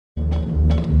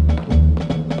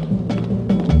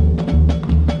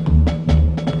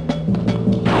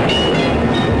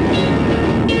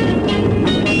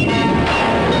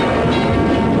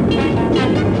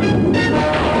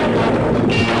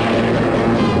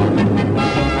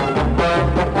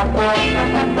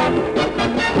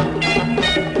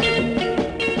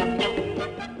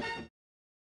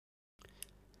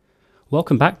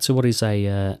Welcome back to what is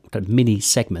a kind of mini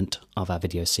segment of our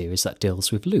video series that deals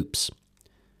with loops.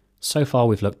 So far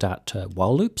we've looked at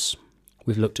while loops,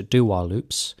 we've looked at do while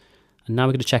loops, and now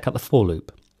we're going to check out the for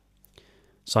loop.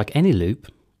 So like any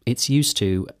loop, it's used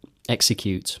to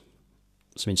execute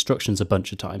some instructions a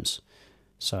bunch of times.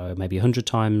 So maybe 100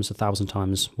 times, 1,000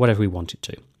 times, whatever we want it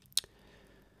to.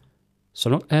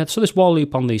 So this while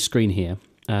loop on the screen here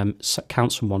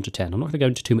counts from 1 to 10. I'm not going to go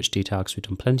into too much detail because we've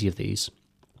done plenty of these.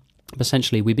 But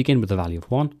essentially, we begin with the value of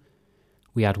 1,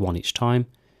 we add 1 each time,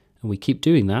 and we keep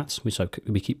doing that.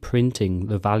 We keep printing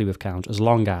the value of count as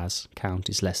long as count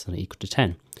is less than or equal to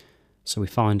 10. So we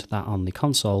find that on the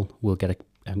console, we'll get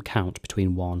a count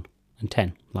between 1 and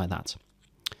 10, like that.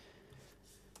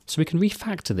 So we can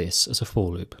refactor this as a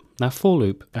for loop. Now, for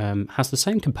loop has the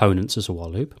same components as a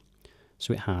while loop.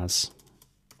 So it has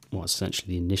what's essentially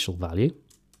the initial value.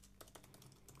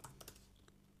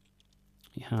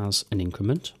 It has an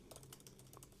increment.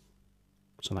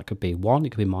 So that could be 1, it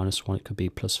could be minus 1, it could be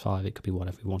plus 5, it could be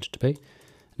whatever we want it to be. And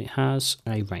it has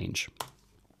a range.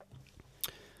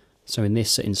 So in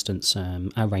this instance,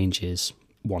 our range is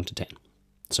 1 to 10.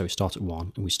 So we start at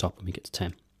 1 and we stop when we get to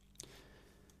 10.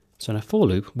 So in a for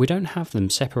loop, we don't have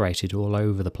them separated all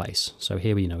over the place. So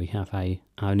here we have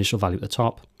our initial value at the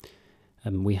top,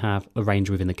 and we have a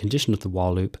range within the condition of the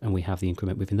while loop, and we have the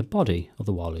increment within the body of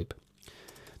the while loop.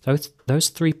 Those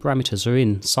three parameters are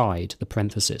inside the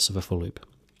parenthesis of a for loop.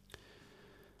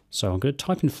 So I'm going to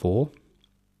type in for,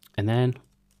 and then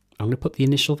I'm going to put the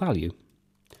initial value.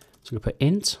 So I'm going to put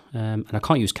int, and I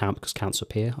can't use count because count's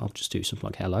up here. I'll just do something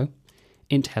like hello.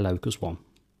 Int hello equals 1.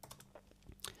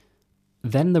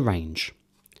 Then the range.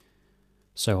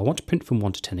 So I want to print from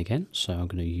 1 to 10 again, so I'm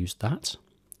going to use that.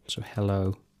 So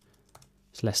hello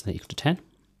is less than or equal to 10,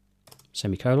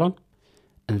 semicolon,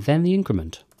 and then the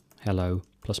increment, hello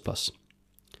plus plus.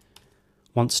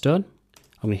 Once done,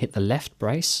 I'm going to hit the left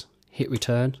brace, hit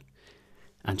return,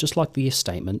 and just like the if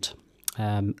statement,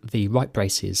 the right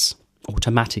brace is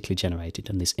automatically generated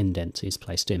and this indent is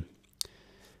placed in.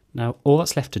 Now all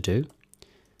that's left to do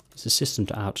is the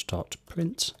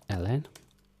system.out.println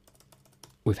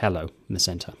with hello in the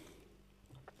center.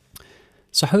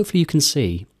 So hopefully you can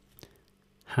see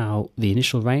how the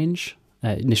initial value,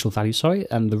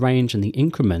 and the range and the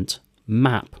increment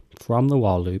map from the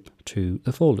while loop to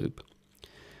the for loop.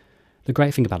 The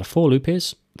great thing about a for loop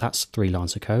is that's 3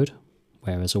 lines of code,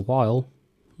 whereas a while,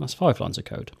 that's 5 lines of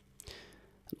code.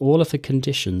 All of the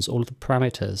conditions, all of the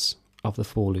parameters of the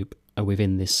for loop are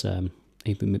within this,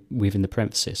 within the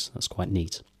parenthesis. That's quite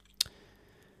neat.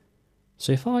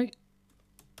 So if I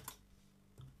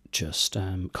just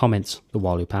comment the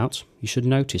while loop out, you should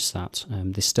notice that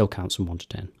this still counts from 1 to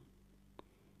 10.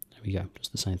 There we go,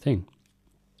 just the same thing.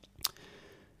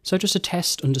 So just to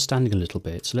test understanding a little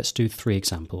bit, let's do 3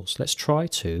 examples. Let's try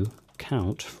to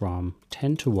count from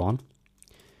 10 to 1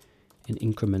 in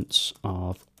increments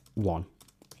of 1.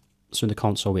 So in the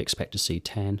console we expect to see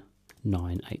 10,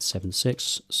 9, 8, 7,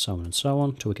 6, so on and so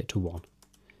on, till we get to 1. We'll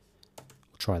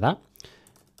try that.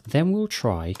 Then we'll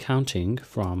try counting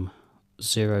from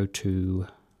 0 to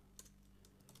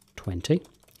 20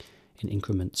 in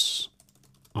increments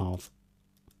of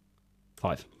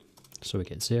 5. So we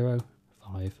get 0,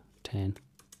 5, 10,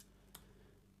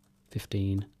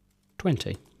 15,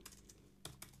 20.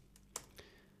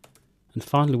 And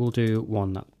finally we'll do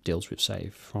one that deals with, say,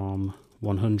 from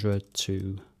 100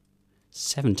 to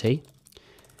 70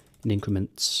 in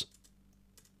increments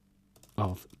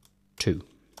of 2.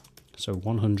 So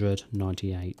 100,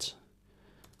 98,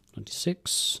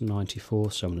 96,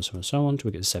 94, so on and so on and so on, till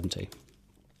we get to 70. So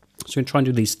we're going to try and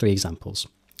do these 3 examples.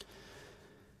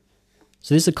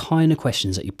 So these are the kind of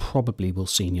questions that you probably will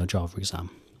see in your Java exam.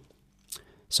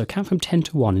 So count from 10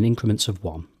 to 1 in increments of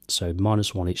 1, so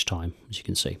minus 1 each time, as you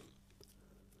can see.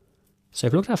 So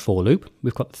if we look at our for loop,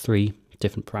 we've got 3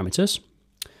 different parameters.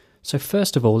 So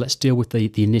first of all, let's deal with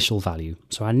the initial value.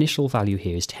 So our initial value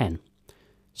here is 10.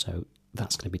 So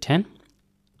that's going to be 10.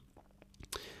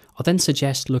 I'll then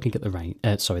suggest looking at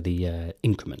the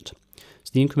increment.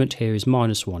 So the increment here is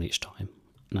minus 1 each time.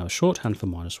 Now a shorthand for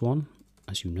minus 1,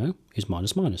 as you know, is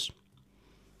minus minus.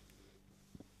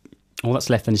 All that's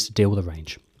left then is to deal with the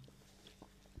range.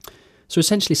 So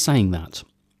essentially saying that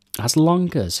as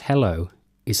long as hello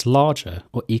is larger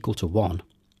or equal to 1,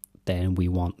 then we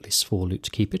want this for loop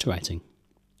to keep iterating.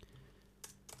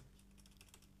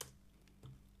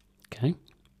 Okay,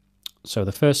 so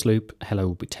the first loop, hello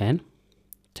will be 10.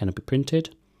 10 will be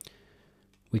printed.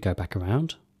 We go back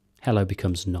around. Hello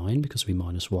becomes 9 because we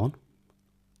minus 1.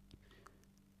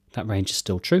 That range is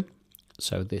still true,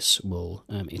 so this will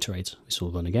iterate. This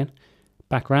will run again.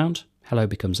 Back around. Hello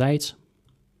becomes 8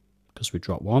 because we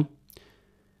drop 1.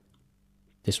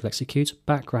 This will execute.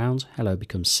 Background, hello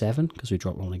becomes 7 because we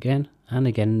drop 1 again, and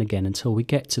again until we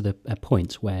get to a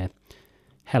point where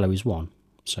hello is 1.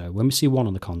 So when we see 1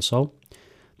 on the console,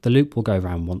 the loop will go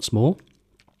around once more.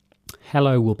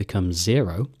 Hello will become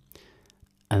 0,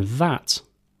 and that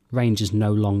range is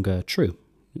no longer true.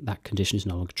 That condition is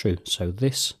no longer true. So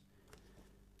this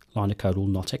line of code will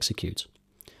not execute.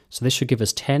 So this should give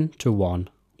us 10 to 1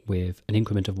 with an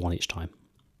increment of 1 each time.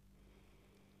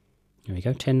 Here we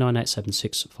go, 10, 9, 8, 7,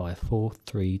 6, 5, 4,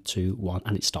 3, 2, 1,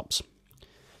 and it stops.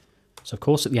 So of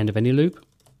course at the end of any loop,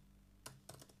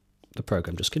 the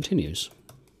program just continues.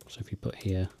 So if you put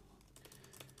here,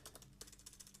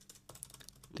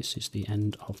 this is the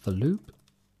end of the loop.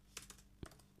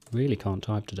 Really can't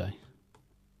type today.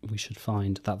 We should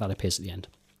find that that appears at the end.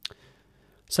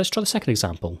 So let's try the second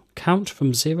example. Count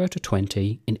from 0 to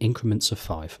 20 in increments of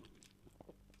 5.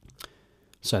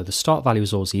 So the start value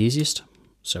is always the easiest.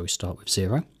 So we start with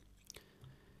 0.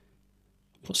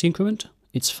 What's the increment?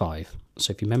 It's 5. So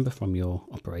if you remember from your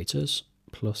operators,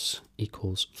 plus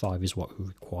equals 5 is what we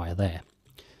require there.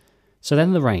 So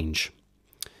then the range.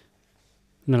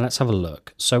 Now let's have a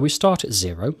look. So we start at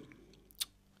 0,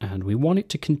 and we want it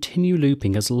to continue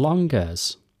looping as long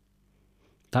as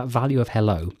that value of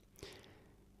hello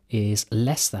is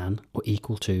less than or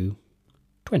equal to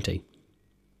 20.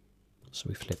 So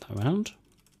we flip that around.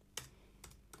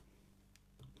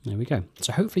 There we go.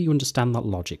 So hopefully you understand that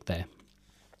logic there.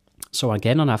 So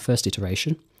again, on our first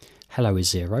iteration, hello is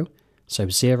 0. So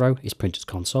 0 is printed to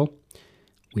console.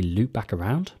 We loop back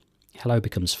around. Hello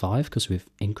becomes 5 because we've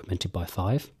incremented by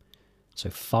 5. So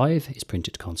 5 is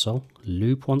printed to console.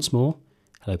 Loop once more.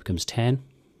 Hello becomes 10.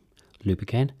 Loop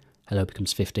again. Hello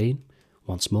becomes 15.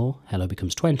 Once more. Hello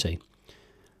becomes 20.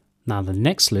 Now the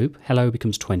next loop, hello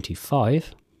becomes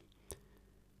 25.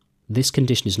 This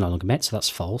condition is no longer met, so that's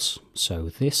false. So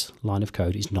this line of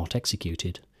code is not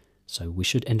executed. So we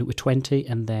should end up with 20,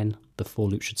 and then the for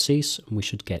loop should cease, and we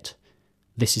should get,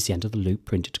 this is the end of the loop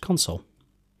printed to console.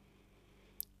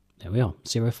 There we are,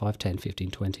 0, 5, 10,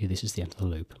 15, 20, this is the end of the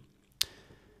loop.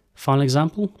 Final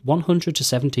example, 100 to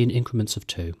 17 increments of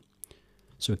 2.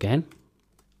 So again,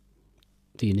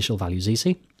 the initial value is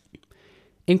easy.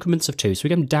 Increments of 2, so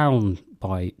we're going down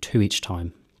by 2 each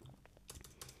time.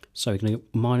 So we're going to go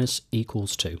minus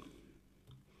equals 2.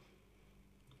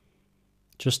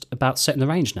 Just about setting the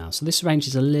range now. So this range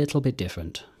is a little bit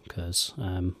different because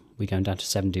we're going down to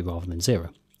 70 rather than 0.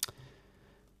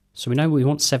 So we know we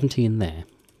want 70 in there.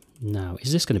 Now,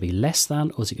 is this going to be less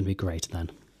than or is it going to be greater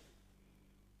than?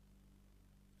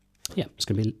 Yeah, it's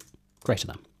going to be greater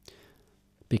than.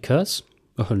 Because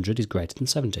 100 is greater than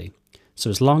 70. So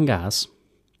as long as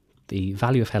the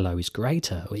value of hello is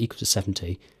greater or equal to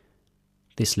 70,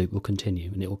 this loop will continue,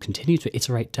 and it will continue to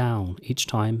iterate down each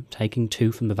time, taking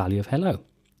 2 from the value of hello.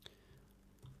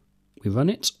 We run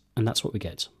it, and that's what we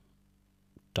get.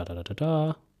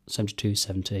 72,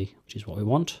 70, which is what we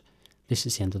want. This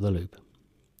is the end of the loop.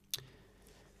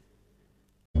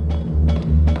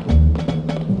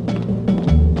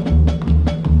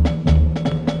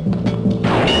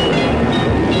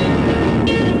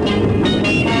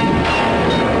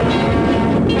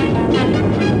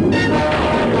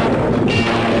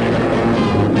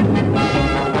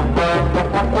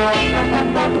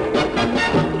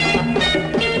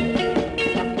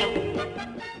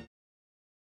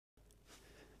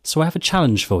 So I have a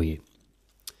challenge for you.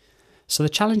 So the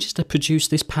challenge is to produce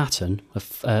this pattern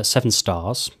of 7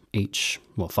 stars, each,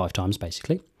 5 times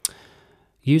basically,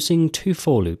 using 2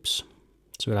 for loops.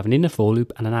 So we'll have an inner for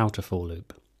loop and an outer for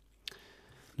loop.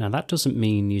 Now that doesn't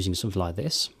mean using something like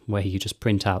this, where you just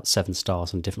print out 7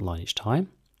 stars on a different line each time.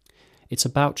 It's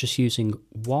about just using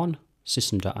one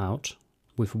system.out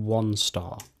with 1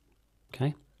 star.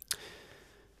 Okay.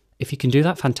 If you can do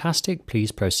that, fantastic.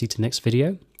 Please proceed to the next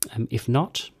video. If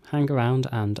not, hang around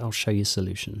and I'll show you a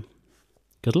solution.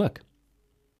 Good luck.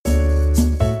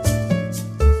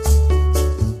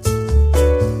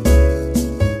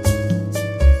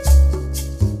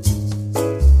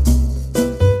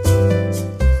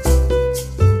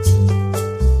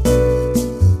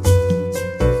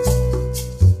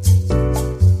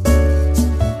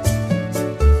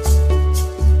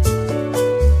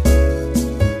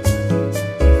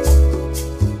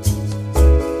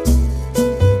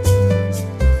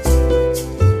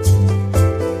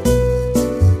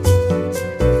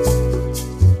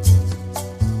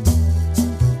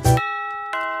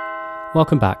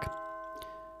 Welcome back.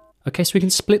 Okay, so we can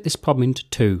split this problem into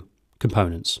 2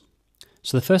 components.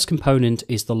 So the first component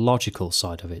is the logical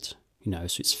side of it. So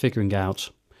it's figuring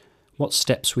out what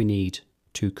steps we need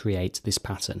to create this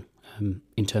pattern.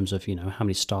 in terms of, how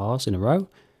many stars in a row,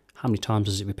 how many times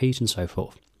does it repeat, and so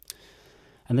forth.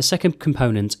 And the second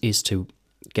component is to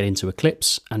get into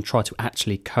Eclipse and try to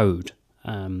actually code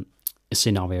a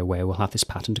scenario where we'll have this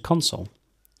pattern to console.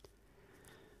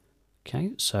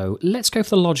 Okay, so let's go for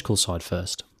the logical side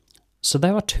first. So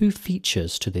there are two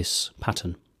features to this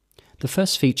pattern. The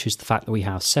first feature is the fact that we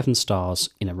have 7 stars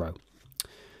in a row.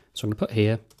 So I'm going to put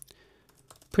here,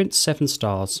 print 7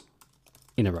 stars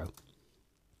in a row.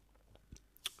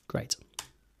 Great.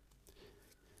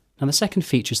 Now the second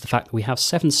feature is the fact that we have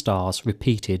 7 stars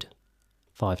repeated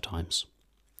 5 times.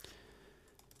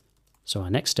 So our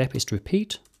next step is to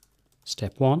repeat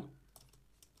step 1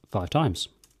 5 times.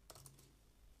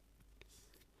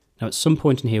 Now at some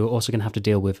point in here we're also going to have to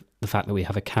deal with the fact that we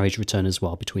have a carriage return as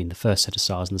well between the first set of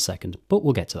stars and the second, but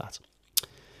we'll get to that.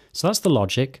 So that's the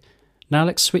logic. Now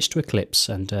let's switch to Eclipse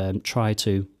and try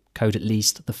to code at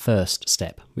least the first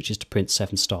step, which is to print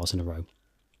 7 stars in a row.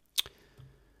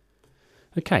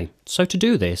 Okay, so to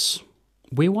do this,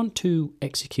 we want to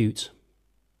execute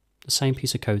the same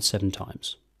piece of code 7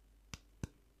 times.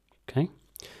 Okay,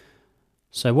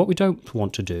 so what we don't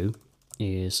want to do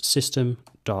is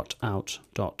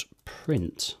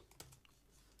system.out.print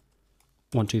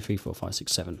 1, 2, 3, 4, 5,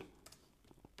 6, 7.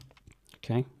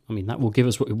 Okay, I mean that will give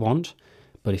us what we want,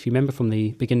 but if you remember from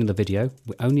the beginning of the video,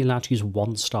 we're only allowed to use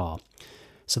 1 star.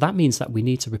 So that means that we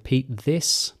need to repeat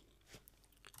this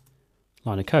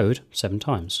line of code 7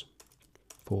 times.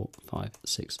 4, 5,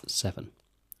 6, 7,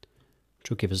 which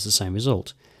will give us the same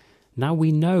result. Now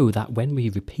we know that when we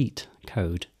repeat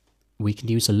code, we can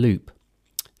use a loop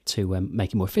to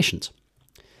make it more efficient.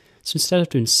 So instead of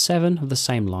doing 7 of the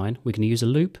same line, we can use a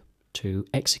loop to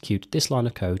execute this line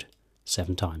of code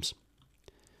 7 times.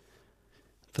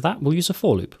 For that, we'll use a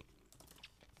for loop.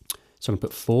 So I'm going to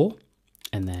put 4,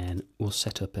 and then we'll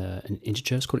set up an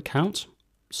integer, let's call it count,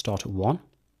 start at 1.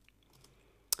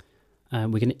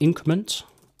 And we're going to increment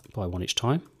by 1 each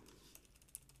time.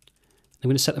 I'm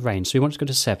going to set the range, so we want it to go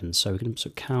to 7, so we're going to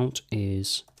count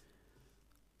is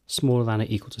smaller than or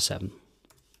equal to 7.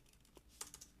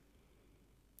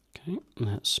 Okay,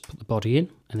 let's put the body in,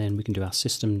 and then we can do our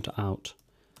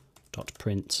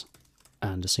system.out.print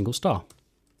and a single star.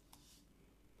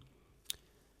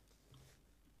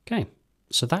 Okay,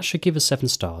 so that should give us 7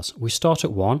 stars. We start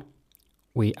at 1,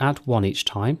 we add 1 each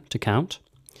time to count,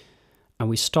 and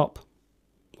we stop,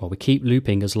 well, we keep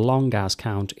looping as long as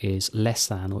count is less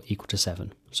than or equal to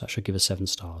 7. So that should give us 7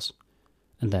 stars.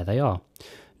 And there they are.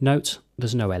 Note,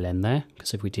 there's no ln there,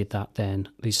 because if we did that, then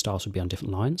these stars would be on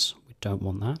different lines. We don't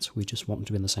want that. We just want them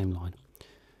to be in the same line.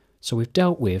 So we've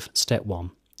dealt with step 1.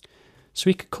 So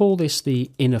we could call this the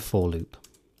inner for loop.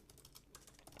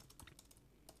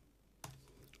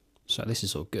 So this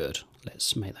is all good.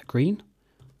 Let's make that green.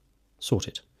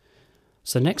 Sorted.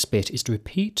 So the next bit is to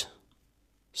repeat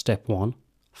step 1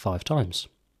 5 times.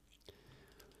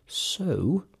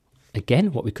 So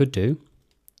again, what we could do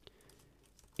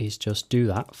is just do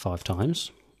that 5 times.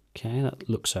 Okay, that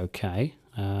looks okay.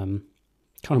 Kind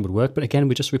of would work, but again,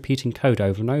 we're just repeating code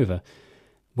over and over.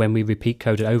 When we repeat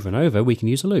code over and over, we can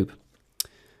use a loop.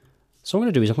 So what I'm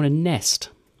going to do is I'm going to nest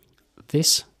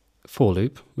this for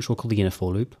loop, which we'll call the inner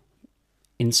for loop,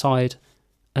 inside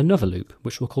another loop,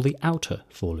 which we'll call the outer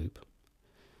for loop.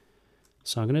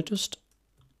 So I'm going to just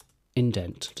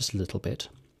indent just a little bit,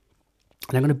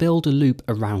 and I'm going to build a loop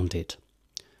around it.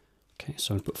 Okay,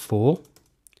 so I'm going to put 4. I'm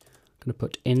going to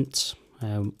put int.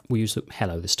 We use the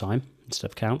hello this time instead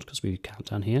of count, because we count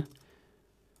down here,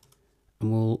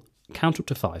 and we'll count up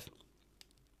to 5.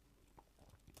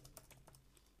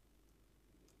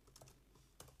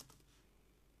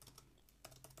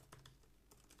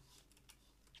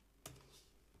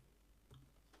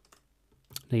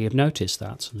 Now you've noticed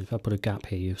that, and if I put a gap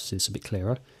here, you'll see this a bit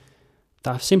clearer,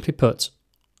 that I've simply put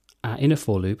our inner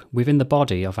for loop within the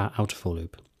body of our outer for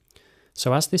loop.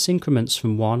 So as this increments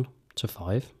from 1 to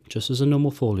 5, just as a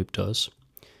normal for loop does,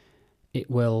 it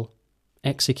will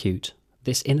execute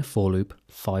this inner for loop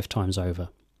 5 times over.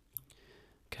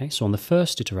 Okay, so on the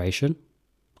first iteration,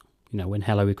 when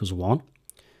hello equals 1,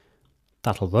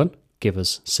 that'll run, give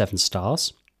us 7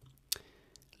 stars,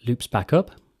 loops back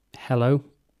up, hello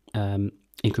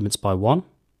increments by 1,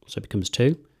 so it becomes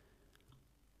 2.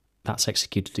 That's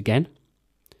executed again.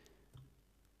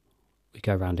 We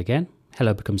go around again.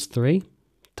 Hello becomes 3.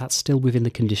 That's still within the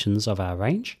conditions of our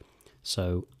range.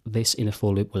 So this inner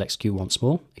for loop will execute once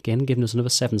more, again giving us another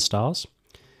 7 stars.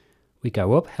 We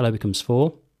go up, hello becomes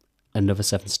 4, another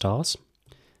 7 stars.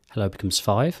 Hello becomes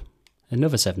 5,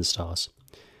 another 7 stars.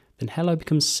 Then hello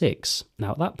becomes 6.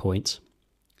 Now at that point,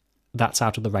 that's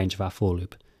out of the range of our for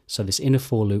loop. So this inner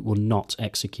for loop will not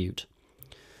execute.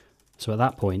 So at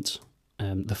that point,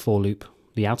 the for loop,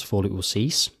 the outer for loop will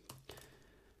cease,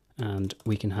 and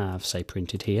we can have, say,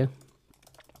 printed here,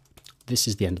 this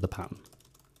is the end of the pattern.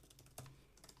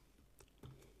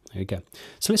 There we go.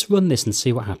 So let's run this and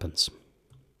see what happens.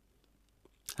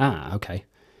 Okay.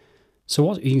 So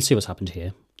what you can see what's happened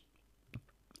here.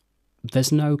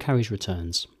 There's no carriage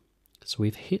returns. So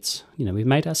we've hit, we've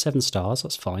made our 7 stars,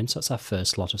 that's fine. So that's our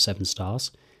first lot of 7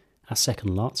 stars, our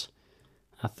second lot,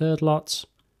 our third lot,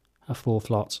 our fourth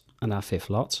lot, and our fifth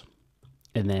lot.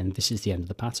 And then this is the end of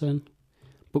the pattern.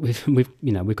 But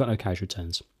we've got no carriage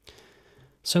returns.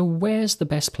 So where's the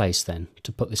best place then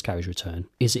to put this carriage return?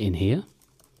 Is it in here?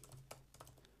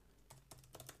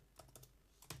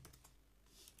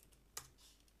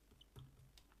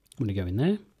 I'm going to go in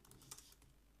there.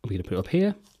 We're going to put it up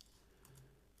here.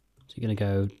 So you're going to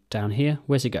go down here.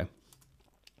 Where's it go?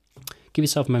 Give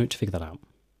yourself a moment to figure that out.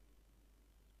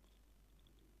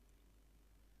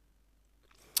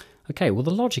 Okay, well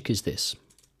the logic is this.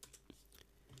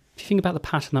 If you think about the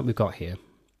pattern that we've got here,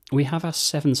 we have our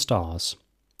 7 stars.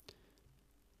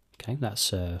 Okay,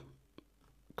 that's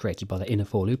created by the inner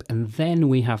for loop, and then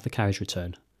we have the carriage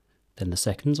return. Then the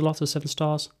second lot of 7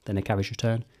 stars, then a carriage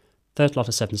return, third lot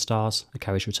of 7 stars, a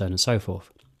carriage return, and so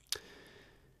forth.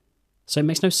 So it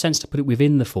makes no sense to put it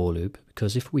within the for loop,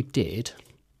 because if we did,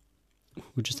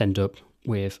 we'd just end up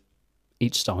with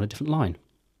each star on a different line.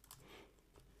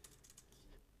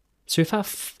 So if our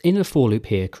inner for loop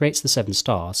here creates the 7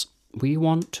 stars, we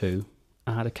want to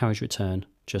add a carriage return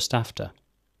just after.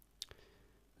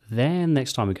 Then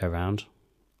next time we go around,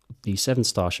 the 7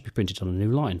 stars should be printed on a new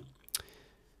line.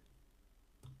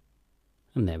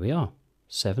 And there we are.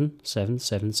 7, 7,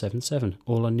 7, 7, 7,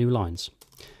 all on new lines.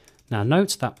 Now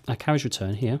note that our carriage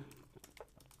return here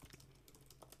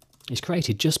is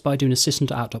created just by doing a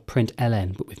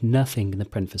system.out.println, but with nothing in the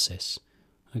parenthesis.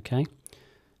 Okay,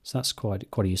 so that's quite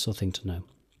a useful thing to know.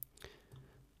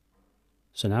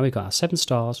 So now we've got our 7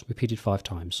 stars repeated 5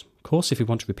 times. Of course, if we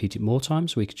want to repeat it more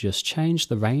times, we could just change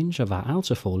the range of our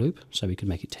outer for loop, so we could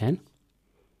make it 10.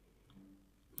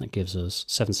 That gives us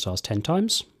 7 stars 10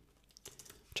 times.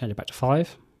 Change it back to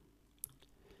 5.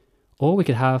 Or we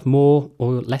could have more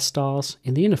or less stars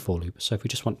in the inner for loop. So if we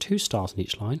just want 2 stars in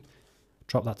each line,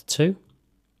 drop that to 2.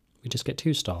 We just get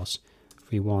 2 stars.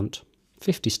 If we want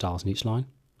 50 stars in each line,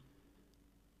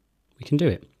 we can do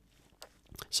it.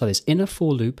 So this inner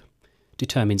for loop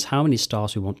determines how many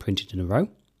stars we want printed in a row.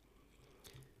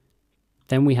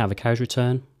 Then we have a carriage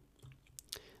return.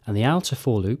 And the outer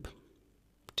for loop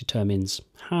determines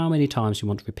how many times we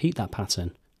want to repeat that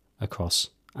pattern across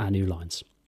our new lines.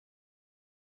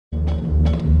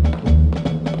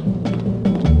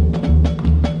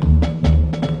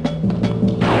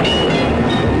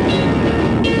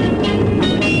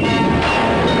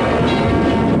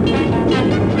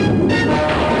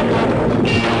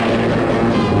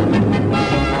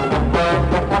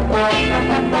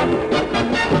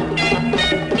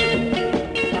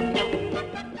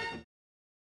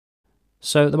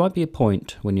 So there might be a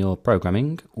point when you're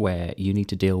programming where you need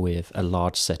to deal with a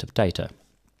large set of data.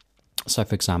 So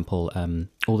for example,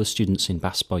 all the students in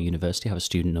Bassbar University have a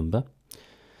student number.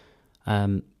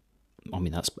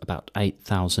 That's about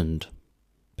 8,000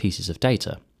 pieces of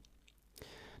data.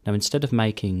 Now instead of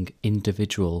making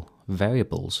individual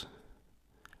variables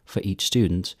for each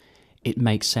student, it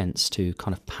makes sense to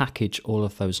kind of package all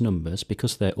of those numbers,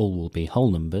 because they all will be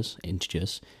whole numbers,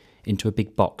 integers, into a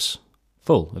big box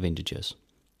full of integers.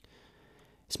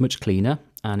 It's much cleaner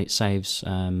and it saves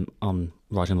on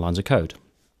writing lines of code.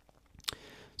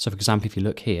 So for example, if you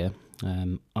look here,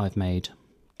 I've made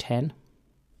 10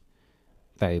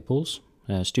 variables,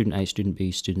 student A, student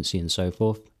B, student C and so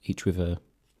forth, each with a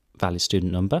valid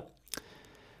student number.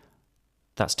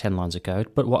 That's 10 lines of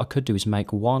code, but what I could do is make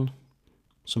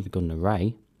something called an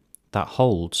array that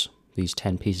holds these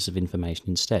 10 pieces of information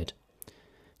instead.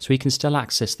 So we can still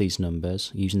access these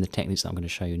numbers using the techniques that I'm going to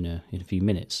show you in a few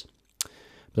minutes.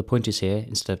 But the point is here,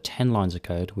 instead of 10 lines of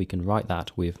code, we can write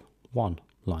that with 1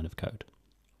 line of code.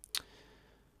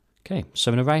 Okay,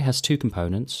 so an array has 2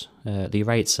 components, the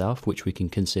array itself, which we can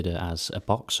consider as a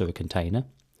box or a container,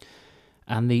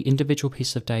 and the individual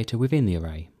piece of data within the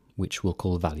array, which we'll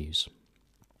call values.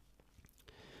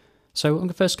 So what I'm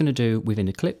first going to do within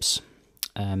Eclipse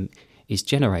is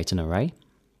generate an array.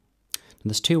 And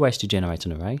there's 2 ways to generate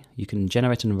an array. You can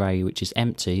generate an array which is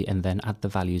empty and then add the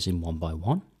values in one by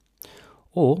one.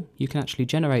 Or you can actually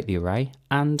generate the array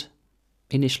and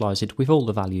initialize it with all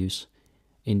the values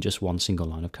in just one single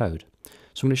line of code.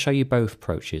 So I'm going to show you both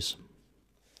approaches.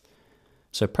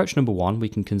 So approach number 1 we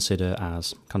can consider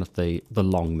as kind of the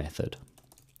long method,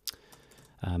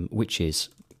 which is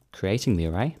creating the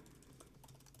array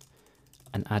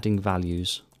and adding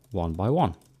values one by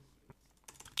one.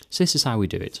 So this is how we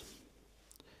do it.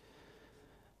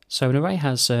 So an array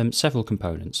has several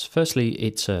components. Firstly,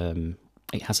 it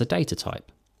has a data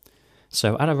type.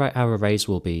 So our arrays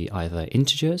will be either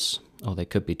integers, or they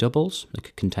could be doubles. They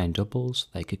could contain doubles.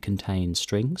 They could contain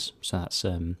strings, so that's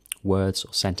words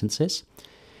or sentences.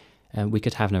 We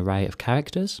could have an array of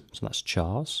characters, so that's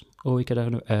chars, or we could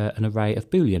have an array of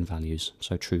Boolean values,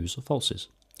 so trues or falses.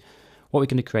 What we're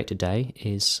going to create today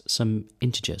is some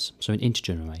integers, so an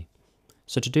integer array.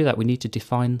 So to do that, we need to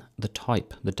define the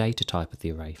type, the data type of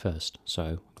the array first. So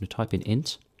I'm going to type in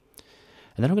int,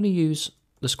 and then I'm going to use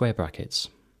the square brackets.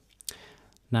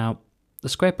 Now, the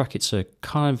square brackets are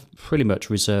kind of pretty much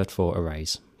reserved for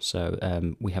arrays. So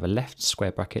we have a left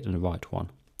square bracket and a right one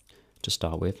to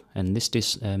start with, and this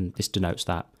denotes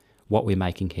that what we're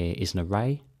making here is an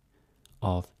array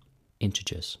of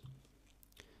integers.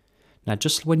 Now,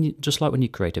 just like when you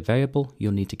create a variable,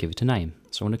 you'll need to give it a name.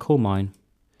 So I'm going to call mine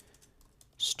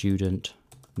student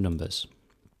numbers,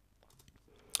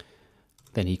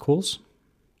 then equals,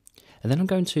 and then I'm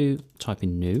going to type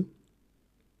in new,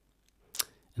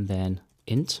 and then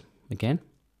int again,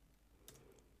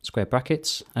 square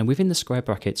brackets, and within the square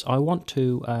brackets I want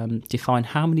to define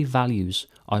how many values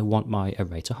I want my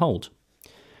array to hold.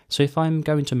 So if I'm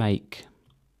going to make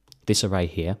this array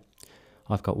here,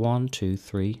 I've got 1, 2,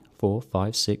 3, 4,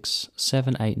 5, 6,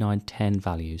 7, 8, 9, 10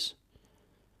 values.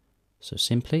 So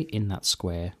simply in that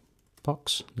square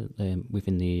box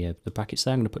within the brackets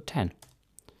there, I'm going to put 10.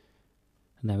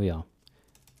 And there we are.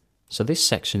 So this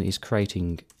section is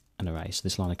creating an array. So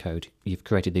this line of code, you've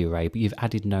created the array, but you've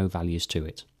added no values to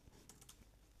it.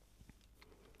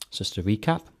 So just to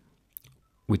recap,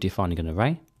 we're defining an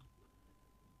array.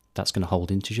 That's going to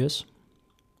hold integers.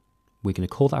 We're going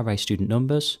to call that array student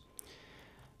numbers,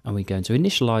 and we're going to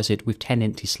initialize it with 10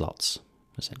 empty slots,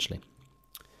 essentially.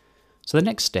 So the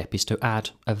next step is to add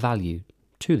a value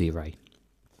to the array.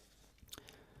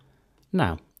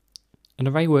 Now, an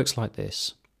array works like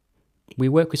this. We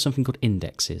work with something called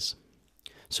indexes.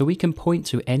 So we can point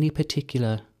to any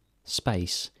particular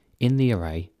space in the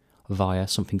array via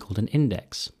something called an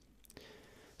index.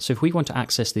 So if we want to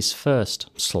access this first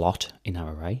slot in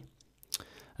our array,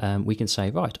 we can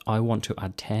say, right, I want to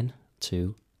add 10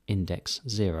 to index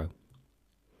 0.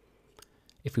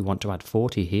 If we want to add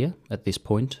 40 here at this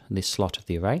point, this slot of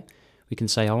the array, we can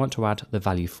say I want to add the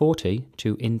value 40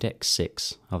 to index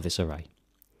 6 of this array.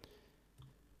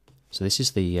 So this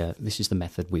is the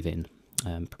method within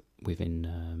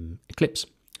Eclipse.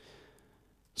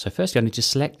 So firstly, I need to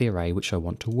select the array which I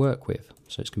want to work with.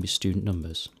 So it's going to be student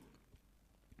numbers.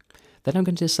 Then I'm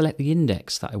going to select the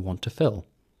index that I want to fill.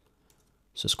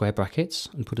 So square brackets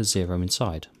and put a 0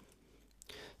 inside.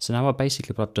 So now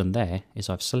basically what I've done there is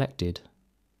I've selected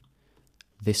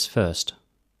this first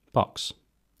box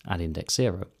at index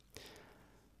 0.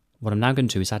 What I'm now going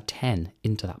to do is add 10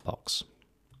 into that box.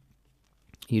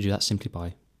 You do that simply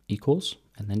by equals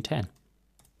and then 10.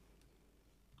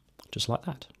 Just like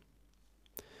that.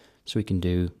 So we can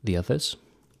do the others.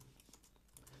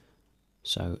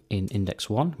 So in index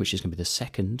 1, which is going to be the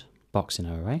second box in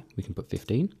our array, we can put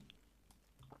 15.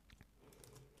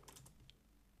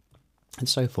 And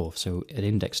so forth. So at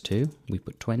index 2, we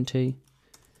put 20.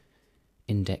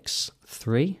 Index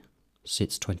 3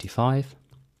 sits 25.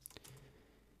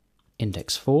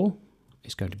 Index 4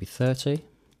 is going to be 30.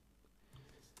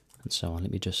 And so on.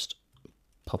 Let me just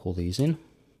pop all these in. And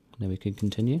then we can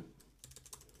continue.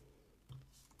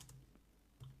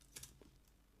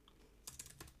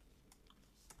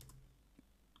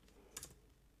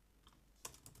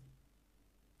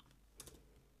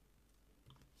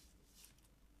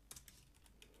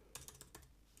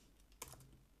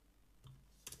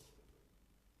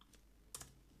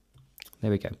 There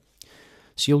we go.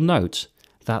 So you'll note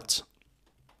that,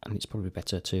 and it's probably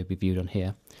better to be viewed on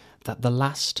here, that the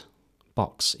last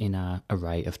box in our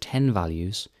array of 10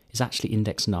 values is actually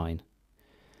index 9.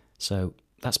 So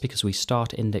that's because we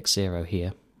start at index 0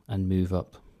 here and move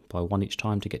up by 1 each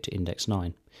time to get to index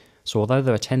 9. So although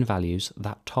there are 10 values,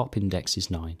 that top index is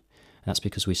 9. And that's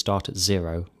because we start at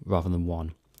 0 rather than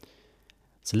 1.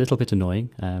 It's a little bit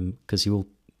annoying because you will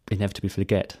inevitably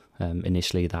forget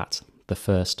initially that the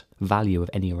first value of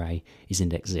any array is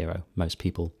index 0. Most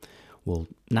people will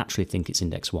naturally think it's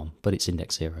index 1, but it's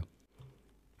index 0.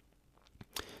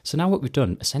 So now what we've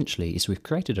done essentially is we've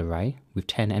created an array with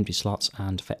 10 empty slots,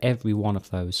 and for every one of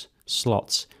those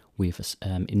slots we've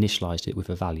initialized it with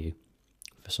a value.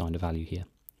 We've assigned a value here.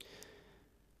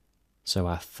 So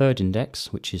our third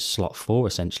index, which is slot 4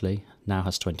 essentially, now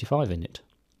has 25 in it.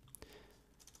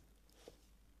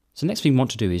 So the next thing we want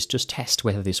to do is just test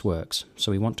whether this works.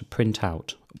 So we want to print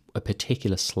out a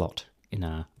particular slot in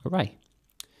our array.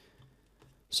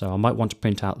 So I might want to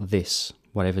print out this,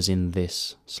 whatever's in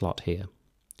this slot here,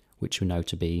 which we know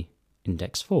to be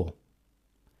index 4.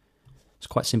 It's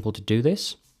quite simple to do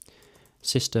this.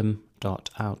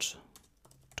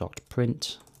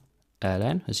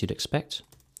 System.out.println, as you'd expect.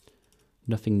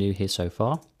 Nothing new here so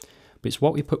far, but it's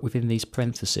what we put within these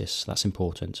parentheses that's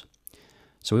important.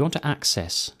 So we want to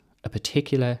access a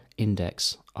particular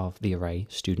index of the array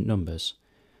student numbers.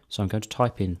 So I'm going to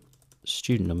type in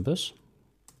student numbers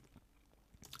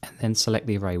and then select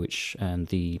the array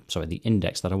the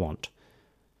index that I want.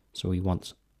 So we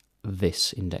want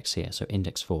this index here, so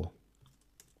index 4.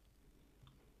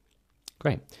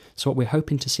 Great. So what we're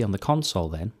hoping to see on the console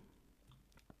then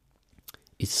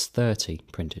is 30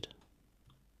 printed.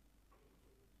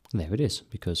 And there it is,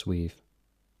 because we've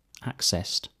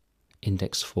accessed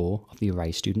index 4 of the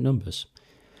array student numbers.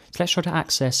 So let's try to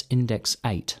access index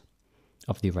 8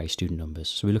 of the array student numbers.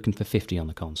 So we're looking for 50 on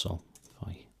the console. If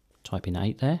I type in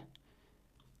 8 there,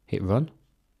 hit run,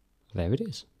 there it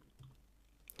is.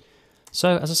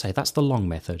 So as I say, that's the long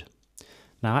method.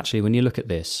 Now actually, when you look at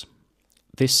this,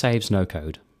 this saves no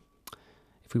code.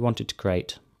 If we wanted to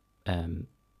create 10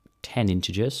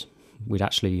 integers, we'd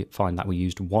actually find that we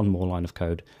used one more line of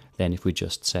code than if we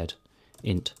just said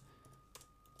int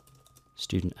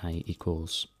student A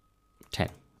equals 10,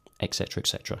 etc.,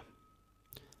 etc.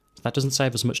 That doesn't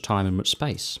save us much time and much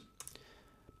space,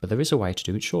 but there is a way to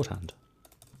do it shorthand.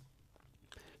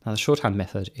 Now the shorthand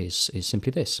method is simply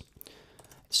this. It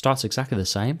starts exactly the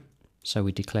same, so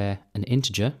we declare an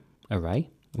integer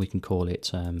array. We can call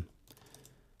it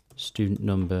student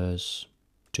numbers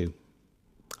 2.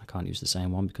 I can't use the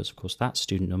same one because of course that's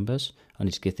student numbers. I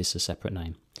need to give this a separate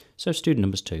name. So student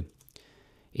numbers 2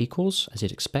 equals, as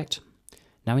you'd expect.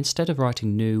 Now instead of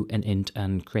writing new and int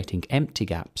and creating empty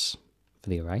gaps for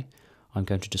the array, I'm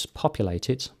going to just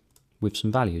populate it with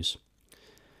some values.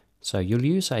 So you'll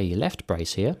use a left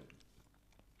brace here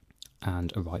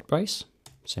and a right brace,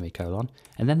 semicolon,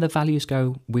 and then the values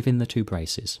go within the two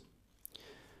braces.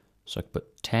 So I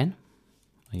put 10,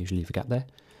 I usually leave a gap there,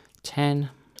 10,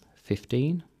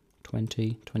 15,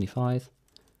 20, 25,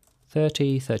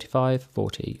 30, 35,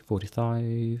 40,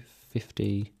 45,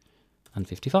 50, and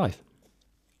 55.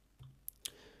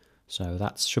 So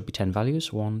that should be 10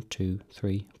 values, 1, 2,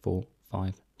 3, 4,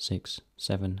 5, 6,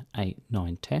 7, 8,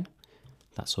 9, 10.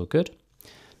 That's all good.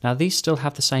 Now these still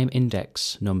have the same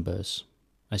index numbers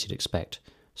as you'd expect.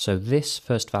 So this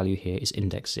first value here is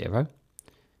index 0,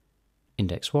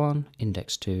 index 1,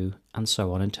 index 2, and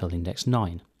so on until index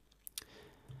 9.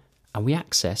 And we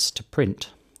access to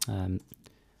print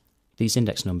these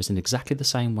index numbers in exactly the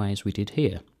same way as we did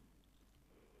here.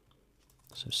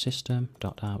 So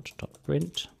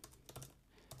system.out.println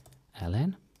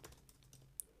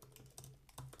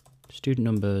student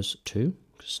numbers 2,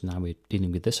 because now we're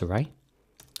dealing with this array,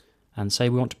 and say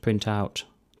we want to print out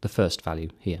the first value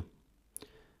here.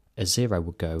 A 0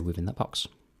 would go within that box.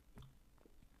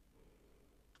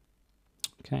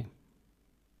 Okay.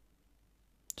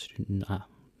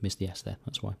 Missed the S there,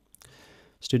 that's why.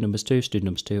 Student numbers 2,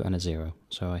 and a 0.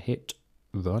 So I hit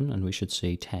run and we should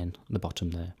see 10 at the bottom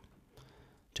there.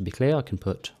 To be clear, I can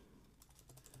put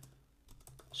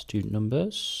student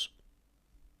numbers,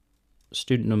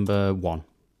 student number 1,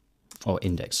 or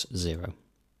index 0,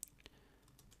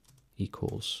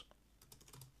 equals.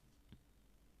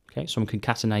 Okay, so I'm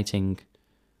concatenating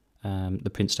the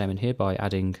print statement here by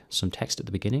adding some text at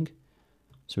the beginning.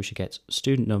 So we should get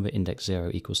student number index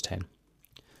 0 equals 10.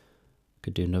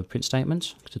 Could do another print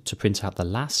statement to print out the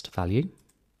last value,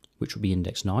 which would be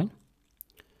index 9.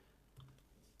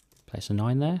 Place a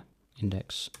 9 there,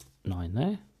 index 9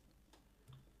 there.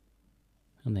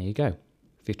 And there you go,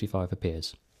 55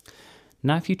 appears.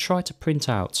 Now if you try to print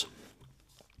out,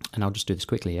 and I'll just do this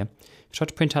quickly here, if you try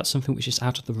to print out something which is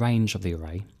out of the range of the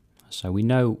array, so we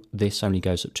know this only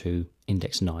goes up to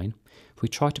index 9. If we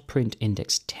try to print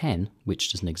index 10,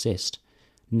 which doesn't exist,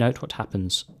 note what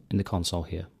happens in the console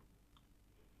here.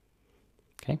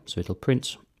 Okay, so it'll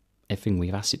print everything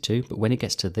we've asked it to, but when it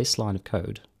gets to this line of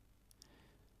code,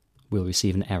 we'll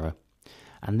receive an error.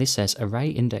 And this says array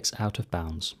index out of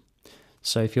bounds.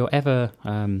 So if you're ever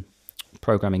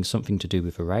programming something to do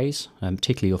with arrays,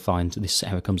 particularly you'll find this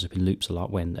error comes up in loops a lot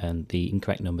when the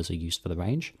incorrect numbers are used for the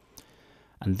range.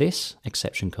 And this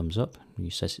exception comes up, when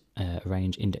you says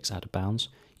range index out of bounds,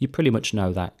 you pretty much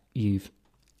know that you've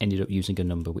ended up using a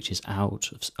number which is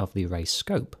out of the array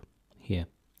scope here.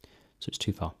 So it's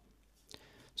too far.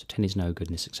 So 10 is no good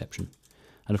in this exception.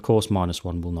 And of course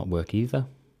 -1 will not work either,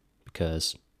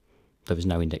 because there is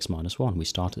no index -1. We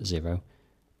start at 0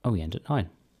 and we end at 9.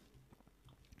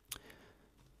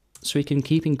 So we can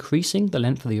keep increasing the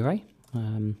length of the array.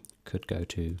 Could go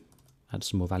to add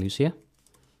some more values here.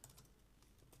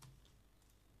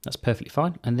 That's perfectly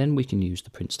fine. And then we can use the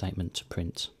print statement to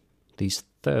print these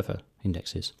further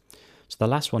indexes. So the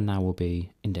last one now will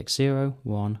be index 0,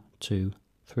 1, 2,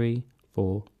 3,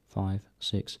 4, 5,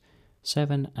 6,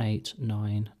 7, 8,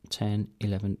 9, 10,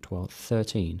 11, 12,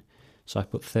 13. So I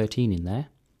put 13 in there.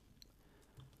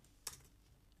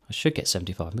 I should get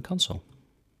 75 in the console.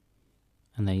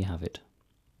 And there you have it.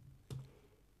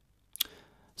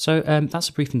 So that's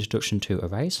a brief introduction to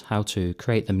arrays, how to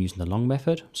create them using the long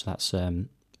method. So that's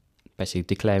basically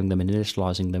declaring them and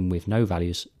initializing them with no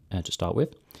values to start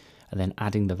with, and then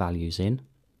adding the values in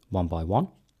one by one.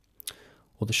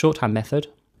 Or the shorthand method,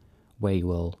 where you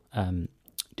will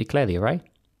declare the array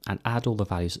and add all the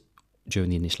values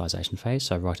during the initialization phase,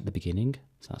 so right at the beginning.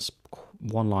 So that's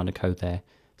one line of code there,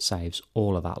 saves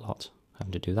all of that lot,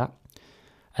 having to do that.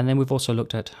 And then we've also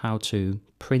looked at how to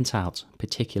print out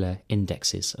particular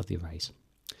indexes of the arrays.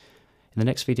 In the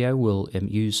next video, we'll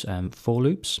use for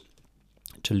loops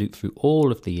to loop through all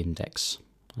of the index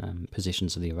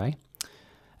positions of the array.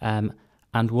 And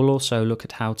we'll also look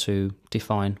at how to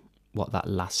define what that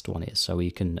last one is. So we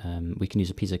can use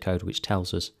a piece of code which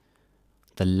tells us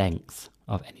the length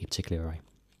of any particular array.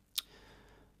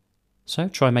 So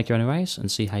try and make your own arrays and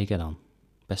see how you get on.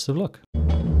 Best of luck.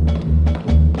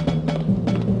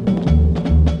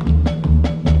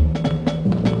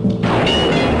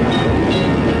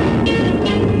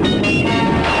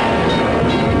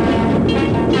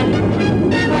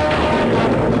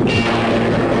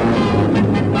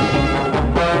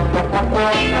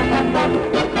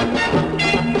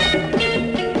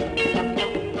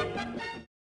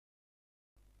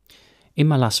 In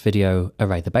my last video,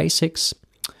 Array the Basics,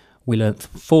 we learned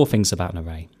 4 things about an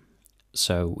array.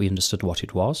 So we understood what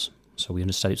it was. So we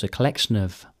understood it's a collection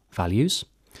of values,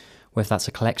 whether that's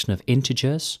a collection of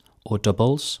integers or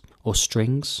doubles or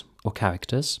strings or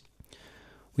characters.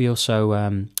 We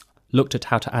also looked at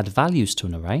how to add values to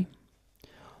an array.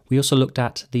 We also looked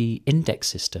at the index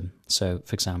system. So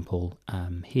for example,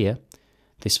 here,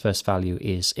 this first value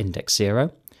is index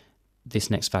 0.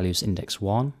 This next value is index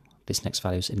 1. This next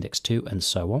value is index 2, and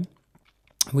so on.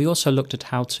 We also looked at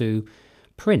how to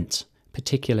print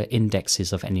particular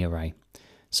indexes of any array.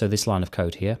 So this line of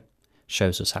code here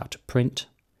shows us how to print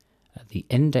the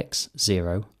index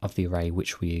 0 of the array,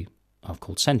 which we have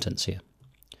called sentence here.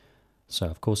 So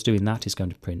of course doing that is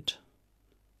going to print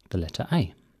the letter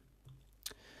A.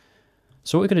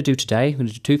 So what we're going to do today, we're going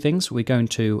to do 2 things. We're going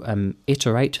to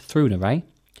iterate through an array.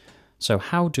 So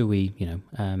how do we,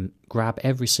 grab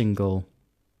every single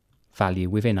value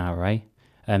within our array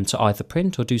to either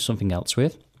print or do something else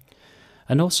with,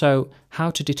 and also how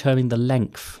to determine the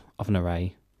length of an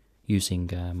array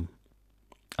using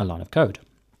a line of code.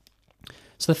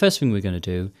 So the first thing we're going to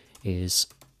do is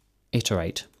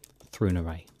iterate through an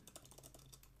array.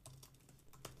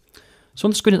 So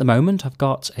on the screen at the moment I've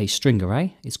got a string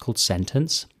array, it's called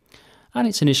sentence, and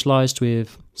it's initialized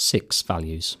with 6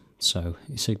 values. So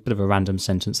it's a bit of a random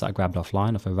sentence that I grabbed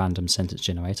offline off a random sentence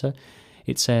generator.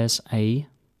 It says a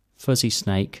fuzzy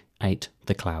snake ate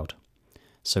the cloud.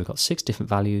 So we've got 6 different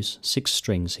values, 6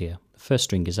 strings here. The first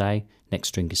string is A, next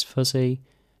string is fuzzy,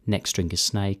 next string is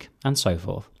snake, and so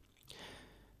forth.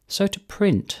 So to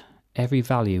print every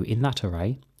value in that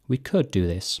array, we could do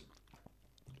this.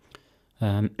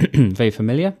 Very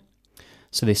familiar.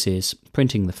 So this is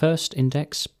printing the first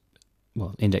index,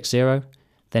 well, index 0,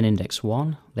 then index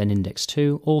 1, then index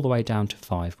 2, all the way down to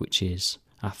 5, which is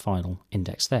our final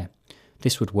index there.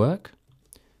 This would work.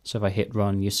 So if I hit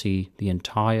run, you see the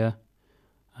entire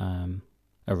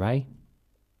array,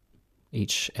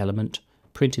 each element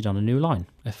printed on a new line.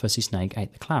 A fuzzy snake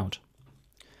ate the cloud.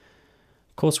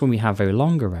 Of course, when we have very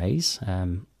long arrays,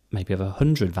 maybe over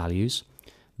 100 values,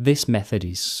 this method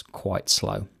is quite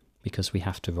slow because we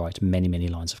have to write many, many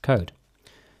lines of code.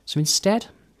 So instead,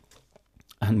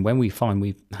 and when we find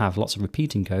we have lots of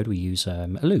repeating code, we use a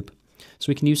loop. So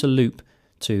we can use a loop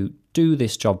to do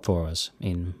this job for us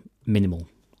in minimal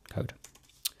code.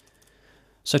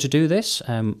 So to do this,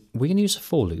 we can use a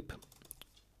for loop.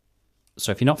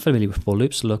 So if you're not familiar with for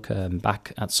loops, look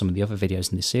back at some of the other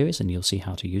videos in this series and you'll see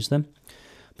how to use them.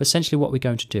 But essentially what we're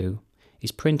going to do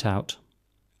is print out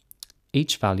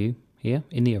each value here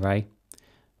in the array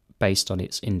based on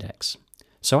its index.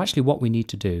 So actually what we need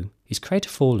to do is create a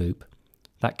for loop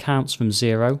that counts from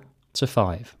 0 to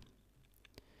 5.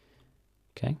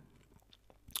 Okay.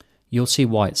 You'll see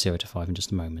why it's 0 to 5 in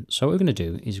just a moment. So what we're going to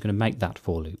do is we're going to make that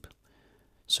for loop.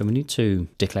 So we need to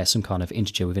declare some kind of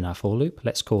integer within our for loop.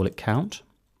 Let's call it count.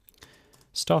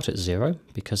 Start at 0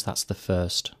 because that's the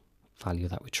first value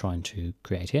that we're trying to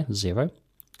create here, 0.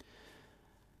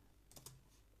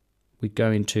 We're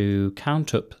going to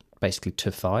count up basically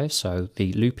to 5, so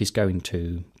the loop is going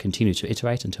to continue to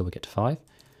iterate until we get to 5.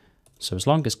 So as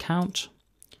long as count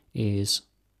is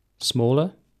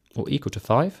smaller or equal to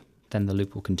 5, then the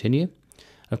loop will continue.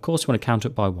 And of course we want to count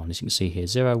up by 1, as you can see here,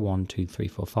 0, 1, 2, 3,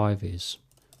 4, 5 is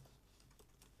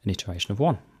an iteration of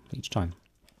 1 each time.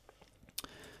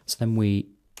 So then we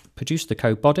produce the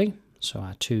code body, so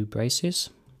our 2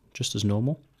 braces, just as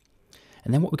normal.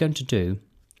 And then what we're going to do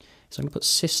is I'm going to put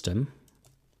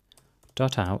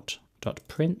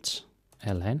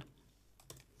system.out.println,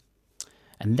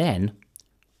 and then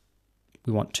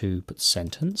we want to put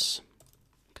sentence,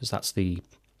 because that's the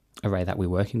array that we're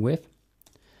working with.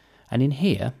 And in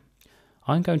here,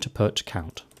 I'm going to put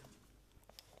count.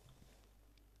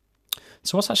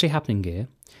 So what's actually happening here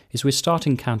is we're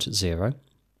starting count at 0.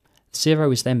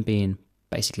 0 is then being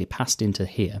basically passed into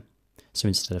here. So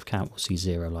instead of count, we'll see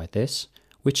 0 like this,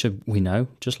 which we know,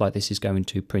 just like this, is going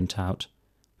to print out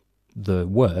the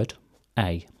word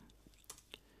A.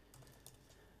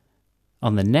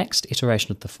 On the next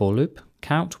iteration of the for loop,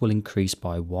 count will increase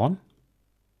by 1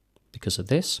 because of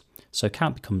this. So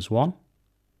count becomes 1.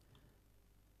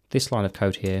 This line of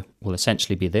code here will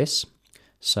essentially be this.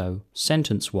 So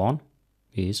sentence 1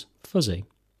 is fuzzy.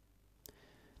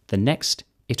 The next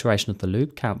iteration of the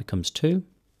loop, count becomes 2.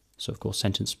 So of course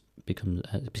sentence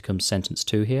becomes sentence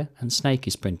 2 here, and snake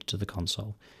is printed to the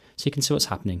console. So you can see what's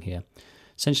happening here.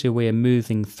 Essentially we're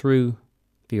moving through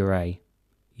the array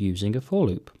using a for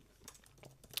loop.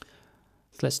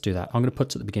 So let's do that. I'm going to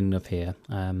put at the beginning of here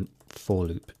for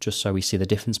loop, just so we see the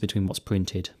difference between what's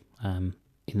printed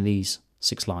in these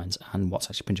 6 lines and what's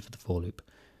actually printed for the for loop.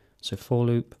 So for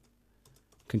loop,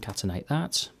 concatenate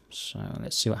that. So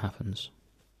let's see what happens.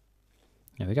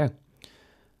 There we go.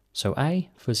 So A,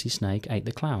 fuzzy snake, ate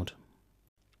the cloud.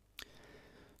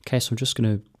 Okay, so I'm just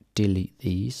going to delete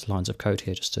these lines of code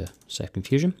here just to save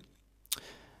confusion.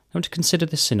 I want to consider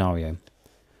this scenario.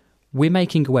 We're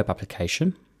making a web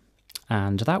application,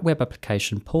 and that web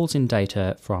application pulls in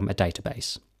data from a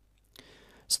database.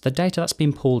 So the data that's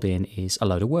been pulled in is a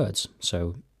load of words,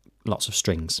 so lots of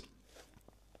strings.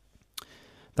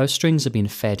 Those strings are being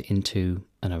fed into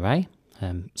an array,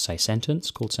 say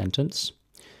sentence, called sentence.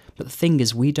 But the thing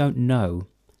is, we don't know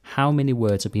how many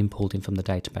words are being pulled in from the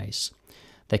database.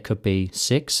 There could be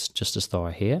 6, just as there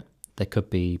are here. There could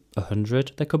be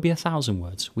 100. There could be 1,000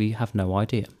 words. We have no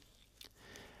idea.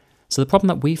 So the problem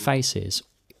that we face is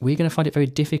we're going to find it very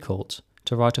difficult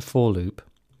to write a for loop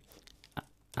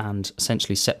and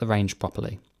essentially set the range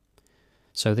properly.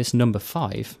 So this number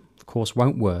 5, of course,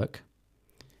 won't work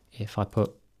if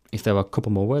there are a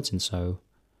couple more words in. So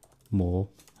more.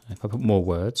 If I put more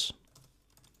words,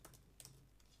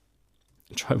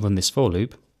 try to run this for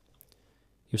loop,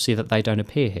 you'll see that they don't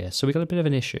appear here. So we've got a bit of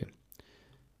an issue.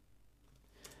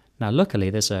 Now luckily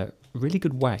there's a really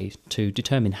good way to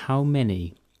determine how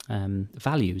many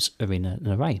values are in an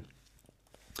array,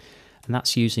 and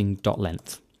that's using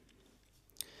 .length.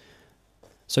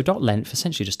 So .length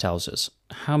essentially just tells us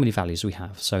how many values we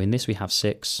have. So in this we have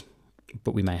 6,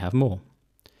 but we may have more.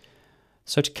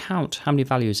 So to count how many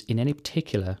values in any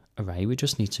particular array, we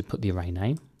just need to put the array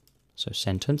name, so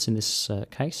sentence in this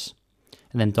case,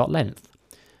 and then .length.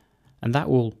 And that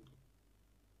will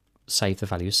save the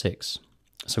value 6.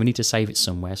 So we need to save it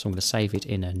somewhere, so I'm going to save it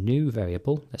in a new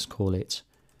variable. Let's call it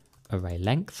array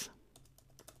length.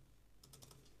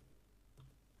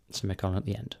 Semicolon at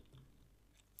the end.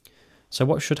 So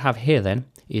what we should have here then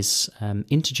is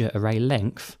integer array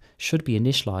length should be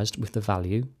initialized with the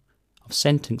value of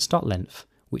sentence.length,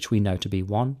 which we know to be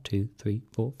 1, 2, 3,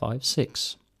 4, 5,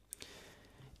 6.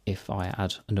 If I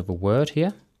add another word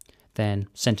here, then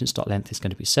sentence.length is going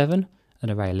to be 7,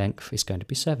 and array length is going to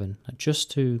be 7. And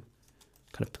just to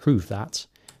kind of prove that,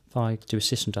 if I do a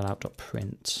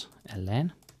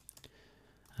system.out.println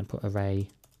and put array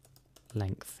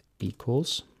length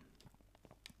equals,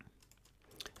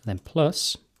 then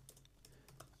plus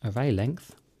array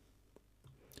length,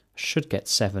 should get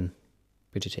 7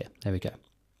 printed here. There we go.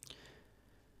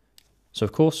 So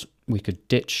of course we could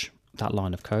ditch that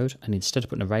line of code, and instead of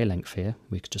putting array length here,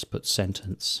 we could just put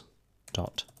sentence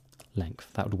dot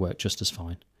length. That would work just as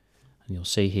fine. And you'll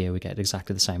see here we get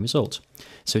exactly the same result.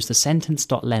 So it's the sentence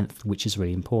dot length which is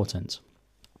really important.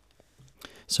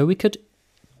 So we could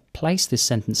place this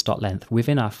sentence dot length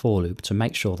within our for loop to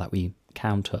make sure that we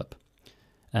count up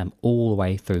all the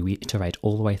way through, we iterate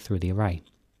all the way through the array.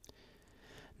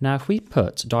 Now if we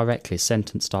put directly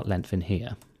sentence dot length in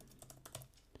here,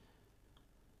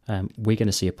 we're going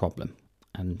to see a problem.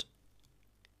 And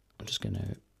I'm just going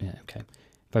to, yeah, okay.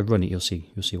 If I run it, you'll see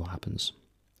what happens.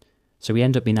 So we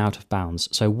end up being out of bounds.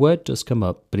 So word does come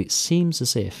up, but it seems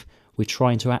as if we're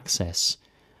trying to access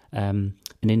an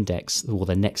index, or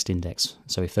the next index.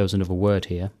 So if there was another word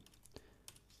here,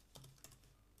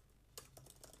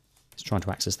 it's trying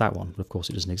to access that one, but of course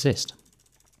it doesn't exist.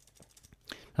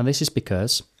 Now this is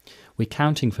because we're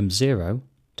counting from 0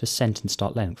 to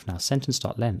sentence.length. Now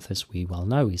sentence.length, as we well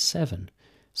know, is 7.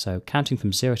 So counting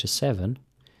from 0 to 7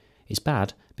 is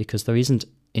bad because there isn't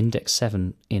index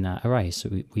 7 in our array. So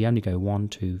we only go 1,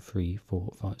 2, 3,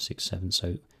 4, 5, 6, 7.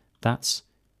 So that's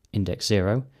index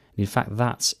 0. In fact,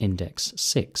 that's index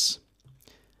 6.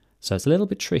 So it's a little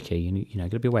bit tricky, you know,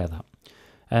 got to be aware of that.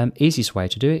 Easiest way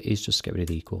to do it is just get rid of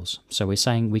the equals. So we're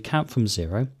saying we count from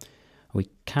 0, we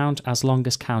count as long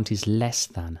as count is less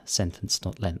than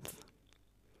sentence.length.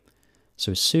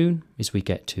 So as soon as we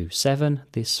get to 7,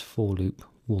 this for loop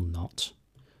will not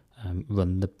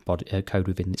run the body, code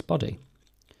within its body.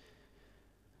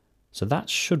 So that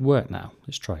should work now.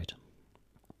 Let's try it.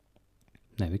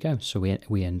 There we go. So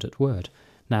we end at word.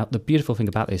 Now, the beautiful thing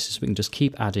about this is we can just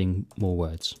keep adding more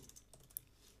words.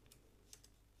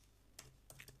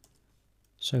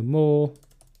 So more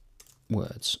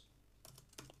words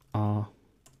are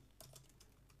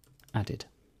added.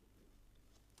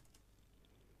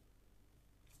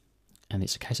 And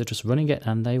it's a case of just running it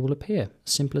and they will appear.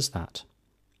 Simple as that.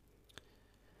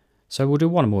 So we'll do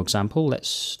one more example.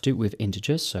 Let's do it with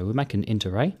integers. So we'll make an int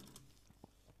array.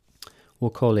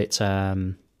 We'll call it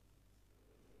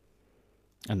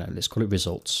let's call it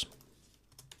results.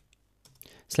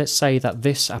 So let's say that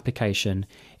this application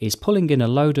is pulling in a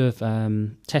load of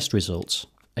test results,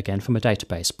 again from a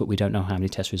database, but we don't know how many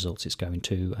test results it's going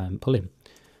to pull in.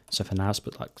 So for now, let's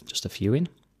put like just a few in.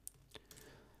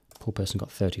 Poor person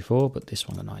got 34, but this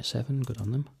one got 97, good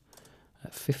on them.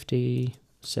 50,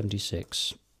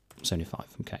 76, 75,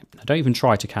 okay. Now don't even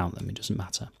try to count them, it doesn't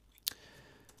matter.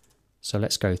 So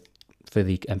let's go for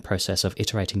the process of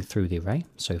iterating through the array.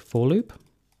 So for loop,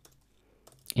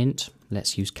 int,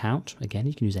 let's use count. Again,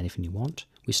 you can use anything you want.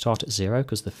 We start at 0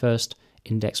 because the first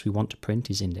index we want to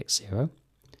print is index 0.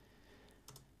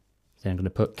 Then I'm going to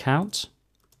put count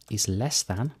is less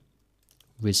than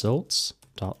results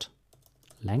dot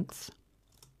length,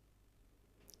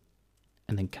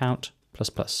 and then count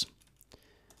plus plus.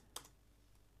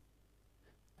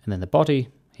 And then the body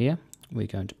here, we're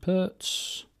going to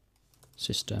put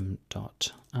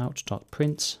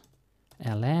system.out.print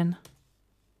ln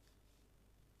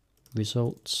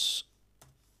results,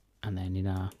 and then in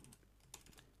our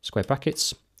square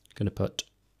brackets, I'm going to put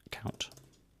count.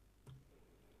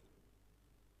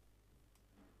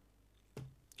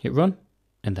 Hit run,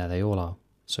 and there they all are.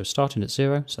 So starting at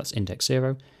 0, so that's index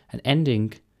 0, and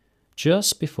ending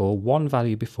just before, one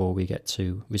value before we get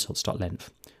to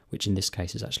results.length, which in this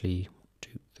case is actually 2,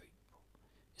 3, 4,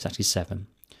 it's actually 7.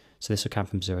 So this will count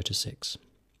from 0 to 6.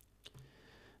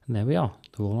 And there we are,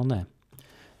 they're all on there.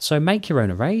 So make your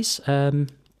own arrays, throw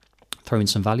in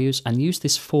some values, and use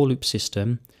this for loop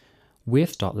system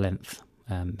with .length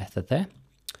method there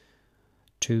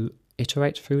to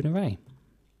iterate through an array.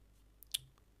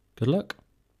 Good luck.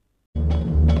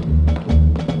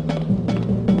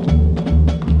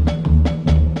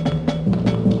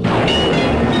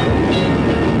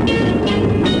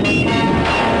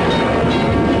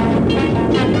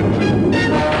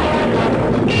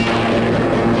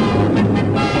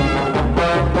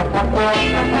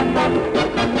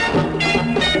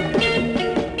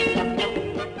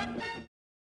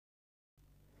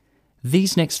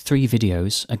 These next 3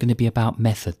 videos are going to be about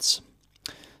methods.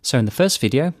 So in the first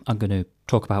video, I'm going to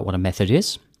talk about what a method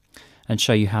is and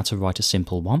show you how to write a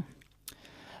simple one.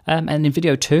 And in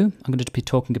video 2, I'm going to be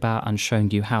talking about and showing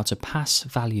you how to pass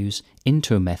values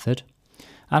into a method.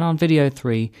 And on video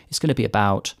 3, it's going to be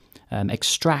about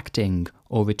extracting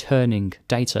or returning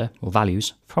data or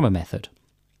values from a method.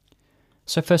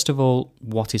 So first of all,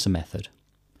 what is a method?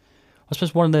 I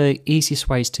suppose one of the easiest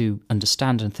ways to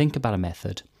understand and think about a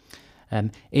method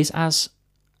is as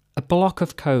a block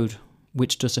of code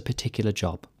which does a particular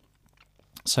job.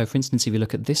 So for instance, if you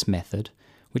look at this method,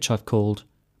 which I've called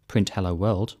print hello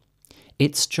world,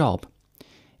 its job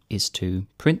is to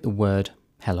print the word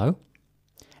hello,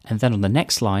 and then on the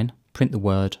next line, print the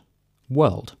word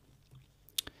world.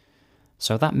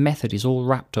 So that method is all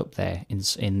wrapped up there in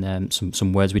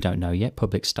some words we don't know yet,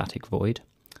 public static void,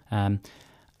 and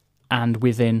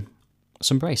within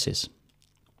some braces.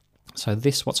 So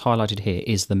this, what's highlighted here,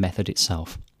 is the method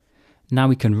itself. Now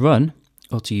we can run,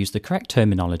 or to use the correct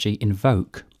terminology,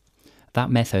 invoke that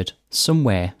method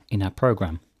somewhere in our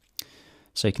program.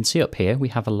 So you can see up here we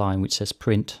have a line which says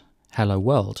print hello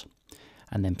world,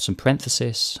 and then some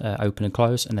parentheses, open and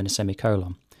close, and then a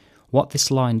semicolon. What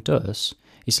this line does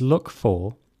is look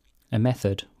for a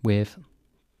method with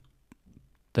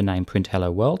the name print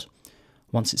hello world.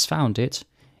 Once it's found it,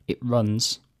 it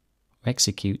runs,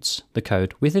 executes the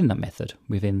code within that method,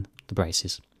 within the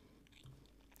braces.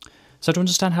 So to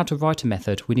understand how to write a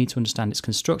method, we need to understand its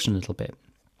construction a little bit.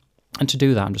 And to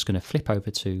do that, I'm just going to flip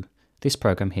over to this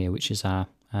program here, which is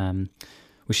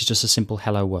just a simple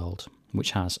hello world,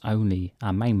 which has only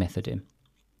our main method in.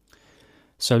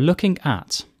 So looking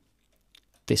at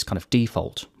this kind of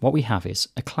default, what we have is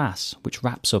a class which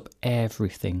wraps up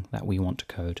everything that we want to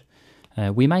code.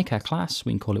 We make our class,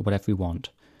 we can call it whatever we want.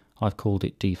 I've called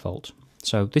it default.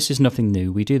 So this is nothing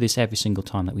new. We do this every single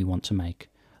time that we want to make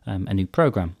a new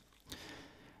program.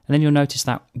 And then you'll notice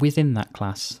that within that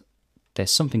class,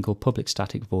 there's something called public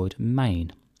static void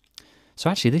main. So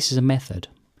actually this is a method.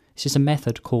 This is a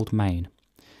method called main.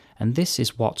 And this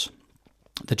is what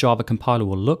the Java compiler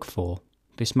will look for,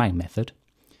 this main method,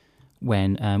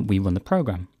 when we run the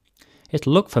program.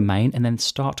 It'll look for main and then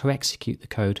start to execute the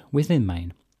code within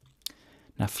main.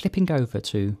 Now flipping over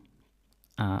to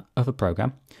our other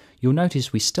program, you'll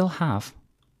notice we still have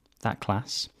that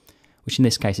class, which in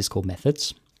this case is called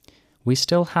methods. We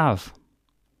still have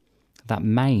that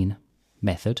main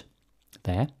method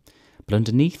there, but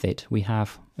underneath it we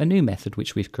have a new method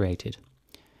which we've created.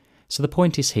 So the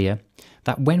point is here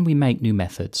that when we make new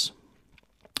methods,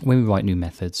 when we write new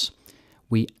methods,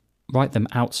 we write them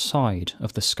outside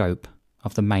of the scope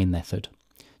of the main method.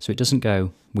 So it doesn't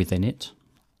go within it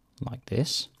like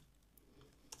this,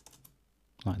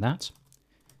 like that.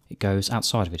 It goes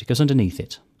outside of it. It goes underneath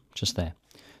it, just there.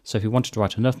 So if we wanted to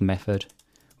write another method,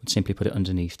 we'd simply put it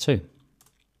underneath too.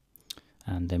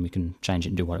 And then we can change it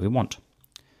and do what we want.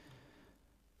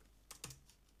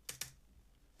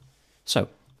 So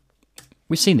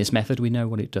we've seen this method, we know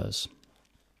what it does.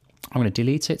 I'm going to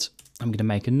delete it. I'm going to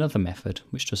make another method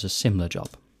which does a similar job.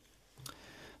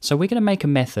 So we're going to make a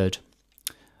method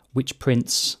which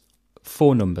prints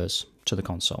 4 numbers to the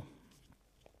console.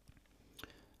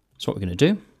 So what we're going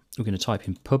to do, we're going to type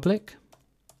in public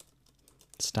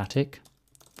static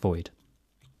void.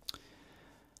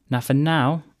 Now for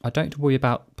now, I don't have to worry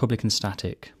about public and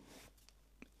static.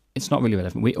 It's not really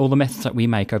relevant. All the methods that we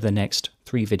make over the next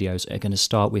 3 videos are going to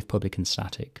start with public and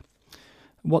static.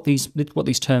 What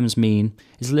these terms mean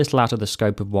is a little out of the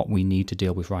scope of what we need to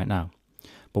deal with right now.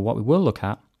 But what we will look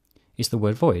at is the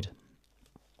word void.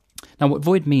 Now what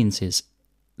void means is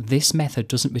this method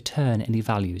doesn't return any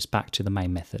values back to the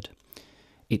main method.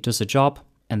 It does a job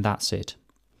and that's it.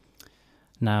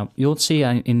 Now you'll see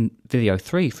in video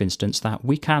 3, for instance, that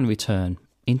we can return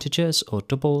integers or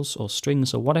doubles or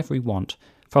strings or whatever we want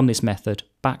from this method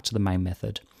back to the main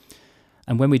method.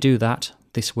 And when we do that,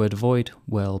 this word void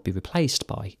will be replaced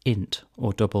by int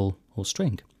or double or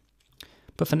string.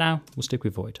 But for now, we'll stick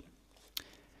with void.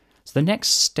 So the next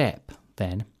step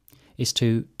then is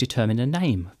to determine a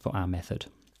name for our method.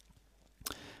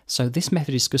 So this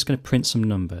method is just going to print some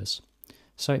numbers.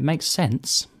 So it makes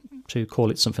sense to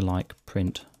call it something like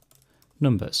print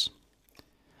numbers.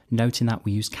 Noting that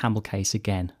we use camel case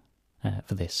again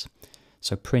for this.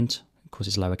 So print, of course,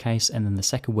 is lowercase, and then the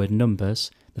second word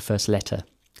numbers, the first letter,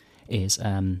 is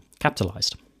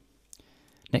capitalized.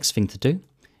 Next thing to do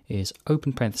is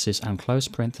open parenthesis and close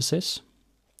parenthesis,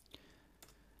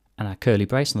 and our curly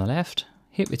brace on the left,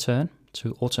 hit return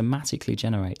to automatically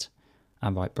generate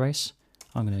our right brace.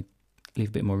 I'm going to leave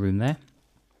a bit more room there.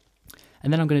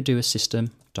 And then I'm going to do a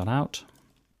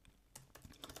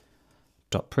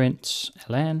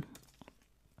system.out.println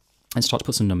and start to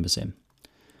put some numbers in.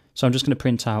 So I'm just going to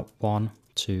print out 1,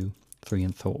 2, 3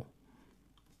 and 4.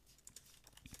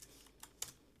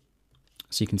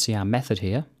 So you can see our method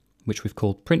here, which we've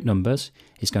called print numbers,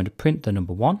 is going to print the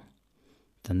number 1,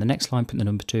 then the next line print the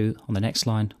number 2, on the next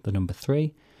line the number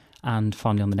 3, and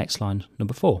finally on the next line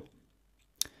number 4.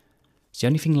 So the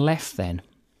only thing left then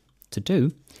to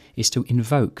do is to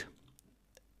invoke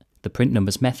the print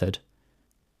numbers method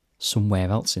somewhere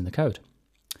else in the code.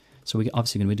 So we're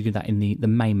obviously going to do that in the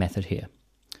main method here.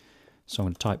 So I'm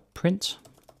going to type print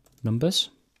numbers,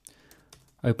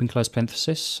 open close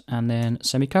parenthesis, and then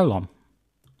semicolon.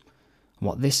 And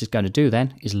what this is going to do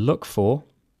then is look for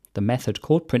the method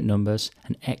called print numbers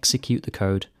and execute the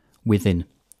code within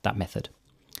that method.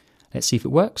 Let's see if it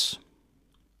works.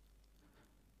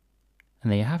 And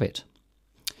there you have it.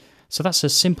 So that's a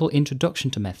simple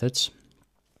introduction to methods.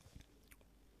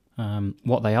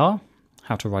 What they are,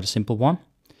 how to write a simple one,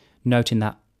 noting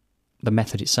that the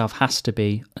method itself has to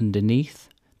be underneath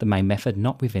the main method,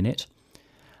 not within it.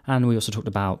 And we also talked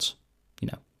about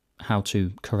how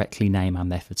to correctly name our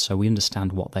methods so we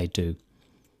understand what they do.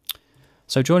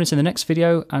 So join us in the next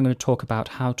video. I'm going to talk about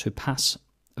how to pass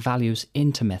values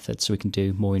into methods so we can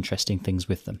do more interesting things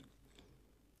with them.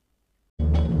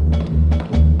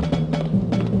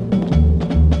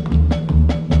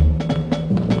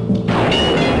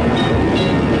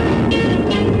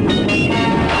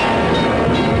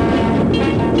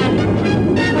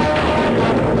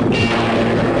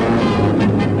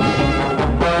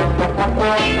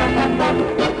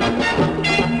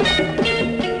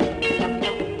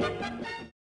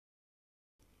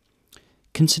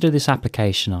 Consider this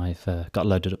application I've got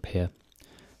loaded up here.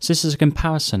 So this is a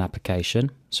comparison application,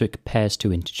 so it compares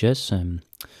two integers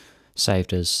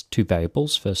saved as two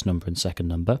variables, first number and second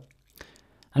number.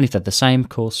 And if they're the same, of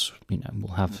course,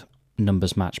 we'll have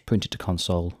numbers match printed to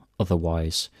console.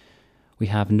 Otherwise, we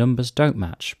have numbers don't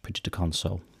match printed to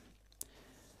console.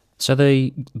 So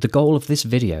the goal of this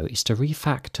video is to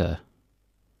refactor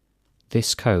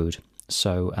this code.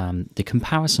 So the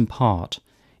comparison part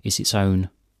is its own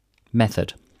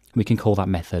method. We can call that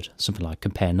method something like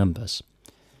compare numbers.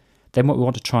 Then what we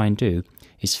want to try and do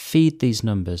is feed these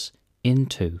numbers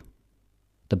into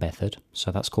the method.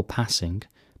 So that's called passing.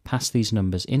 Pass these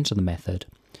numbers into the method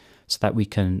so that we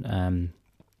can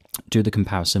do the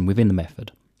comparison within the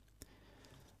method.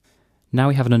 Now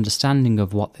we have an understanding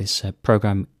of what this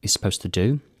program is supposed to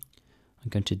do. I'm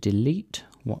going to delete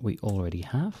what we already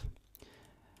have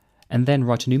and then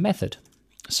write a new method.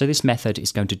 So this method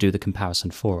is going to do the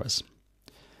comparison for us.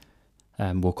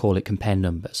 We'll call it compare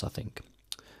numbers, I think.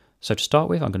 So to start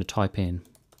with, I'm going to type in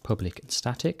public and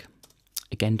static.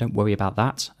 Again, don't worry about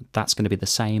that. That's going to be the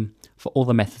same for all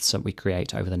the methods that we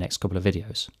create over the next couple of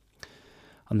videos.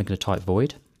 I'm then going to type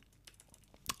void.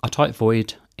 I type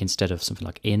void instead of something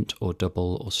like int or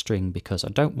double or string because I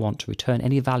don't want to return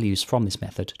any values from this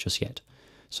method just yet.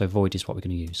 So void is what we're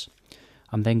going to use.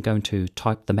 I'm then going to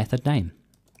type the method name,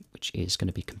 which is going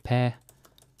to be compare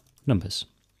numbers.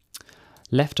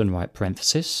 Left and right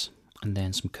parenthesis, and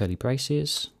then some curly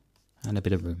braces, and a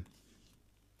bit of room.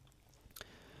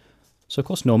 So of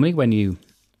course, normally when you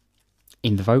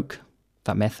invoke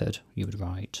that method, you would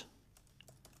write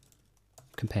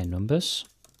compare numbers,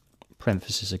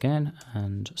 parenthesis again,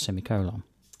 and semicolon.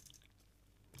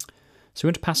 So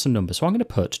we're going to pass some numbers. So I'm going to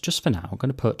put, just for now, I'm going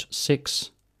to put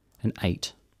 6 and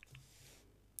 8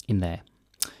 in there.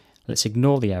 Let's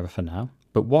ignore the error for now,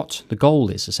 but what the goal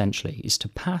is essentially is to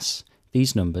pass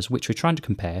these numbers, which we're trying to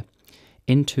compare,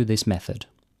 into this method.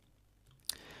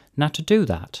 Now to do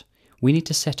that, we need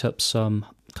to set up some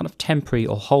kind of temporary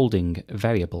or holding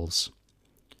variables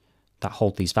that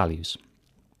hold these values.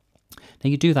 Now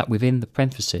you do that within the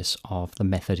parenthesis of the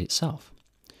method itself.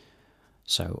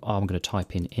 So I'm going to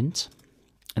type in int,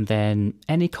 and then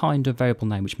any kind of variable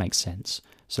name which makes sense.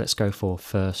 So let's go for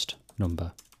first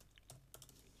number.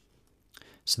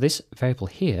 So this variable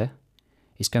here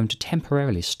is going to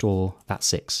temporarily store that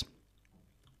 6.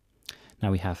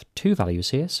 Now we have two values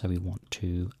here, so we want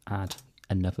to add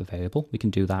another variable. We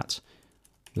can do that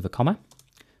with a comma.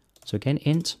 So again,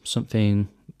 int, something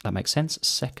that makes sense,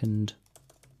 second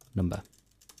number.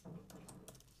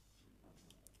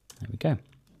 There we go.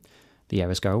 The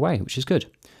errors go away, which is good.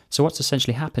 So what's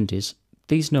essentially happened is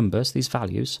these numbers, these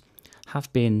values,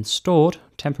 have been stored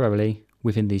temporarily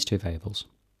within these two variables.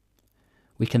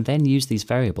 We can then use these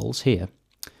variables here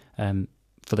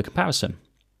for the comparison.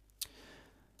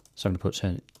 So I'm going to put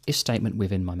an if statement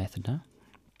within my method now.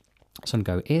 So I'm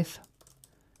going to go if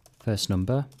first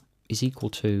number is equal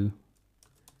to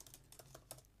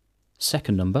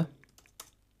second number,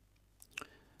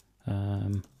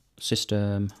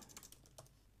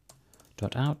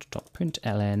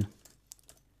 system.out.println,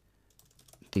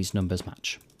 these numbers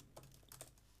match.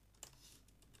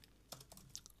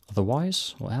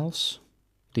 Otherwise, or else,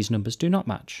 these numbers do not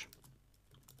match.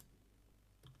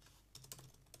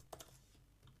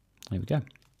 There we go.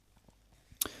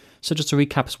 So just to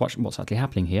recap what's actually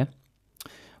happening here,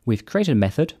 we've created a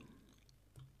method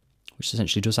which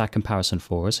essentially does our comparison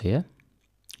for us here.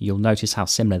 You'll notice how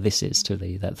similar this is to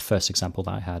the first example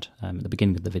that I had at the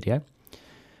beginning of the video.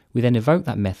 We then evoke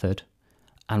that method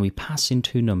and we pass in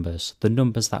two numbers, the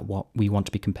numbers that we want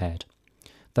to be compared.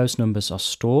 Those numbers are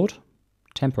stored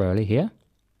temporarily here,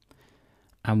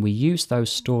 and we use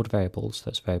those stored variables,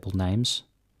 those variable names,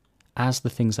 as the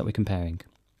things that we're comparing.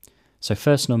 So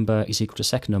first number is equal to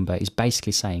second number is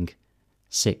basically saying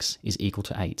 6 is equal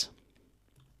to 8.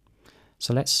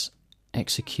 So let's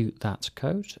execute that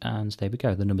code, and there we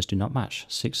go. The numbers do not match.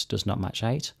 6 does not match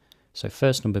 8. So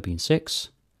first number being 6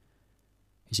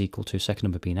 is equal to second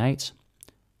number being 8.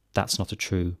 That's not a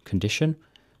true condition,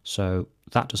 so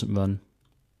that doesn't run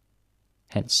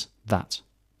hence that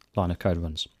line of code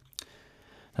runs.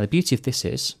 Now the beauty of this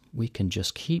is we can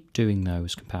just keep doing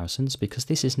those comparisons because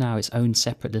this is now its own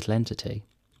separate little entity.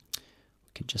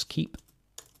 We can just keep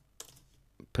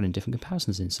putting different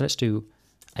comparisons in. So let's do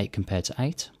 8 compared to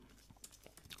 8,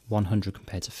 100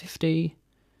 compared to 50,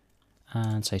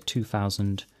 and say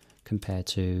 2000 compared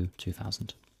to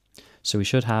 2000. So we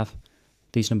should have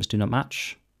these numbers do not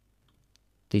match,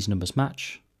 these numbers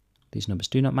match, these numbers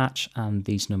do not match, and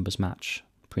these numbers match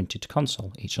printed to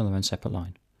console, each on their own separate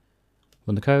line.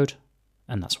 Run the code,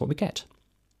 and that's what we get.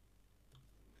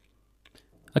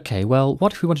 Okay, well,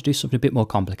 what if we want to do something a bit more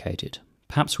complicated?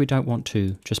 Perhaps we don't want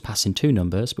to just pass in 2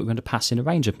 numbers, but we want to pass in a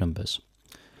range of numbers.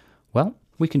 Well,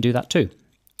 we can do that too,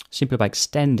 simply by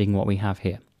extending what we have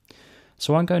here.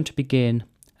 So I'm going to begin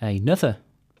another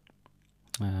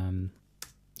kind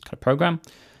of program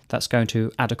that's going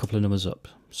to add a couple of numbers up.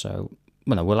 So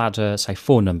we'll add, say,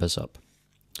 4 numbers up.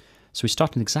 So we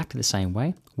start in exactly the same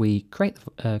way. We create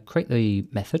the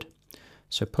method.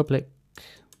 So public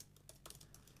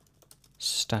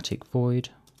static void,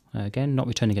 again, not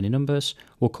returning any numbers.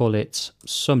 We'll call it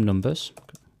sum numbers,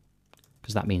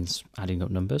 because that means adding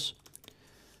up numbers.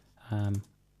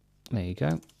 There you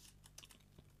go.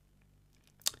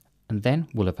 And then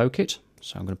we'll evoke it.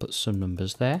 So I'm going to put some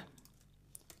numbers there.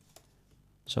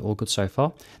 So all good so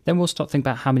far. Then we'll start thinking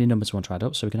about how many numbers we want to add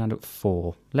up. So we can add up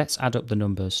 4. Let's add up the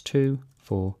numbers 2,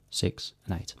 4, 6,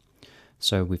 and 8.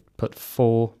 So we've put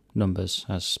 4 numbers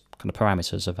as kind of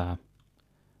parameters of our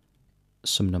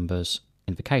sum numbers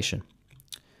invocation.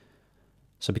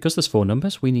 So because there's 4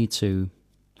 numbers, we need to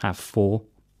have 4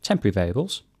 temporary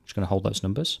variables, which are going to hold those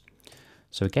numbers.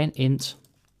 So again, int,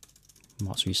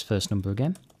 let's use first number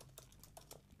again.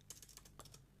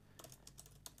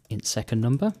 Int second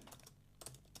number,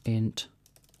 int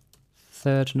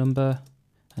third number,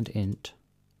 and int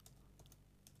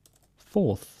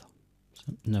fourth.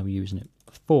 No, we're using it.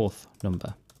 4th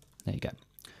number. There you go.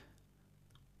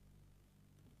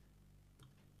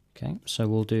 Okay, so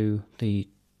we'll do the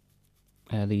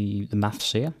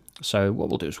maths here. So what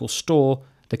we'll do is we'll store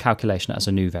the calculation as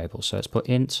a new variable. So let's put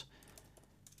int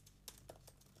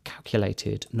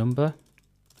calculated number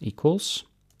equals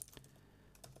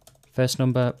first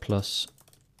number plus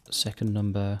second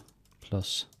number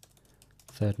plus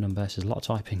third number. This is a lot of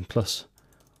typing, plus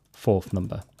 4th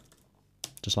number,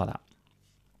 just like that.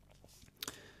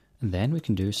 And then we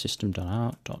can do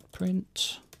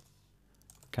system.out.print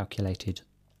calculated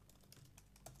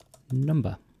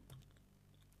number.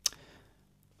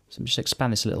 So let me just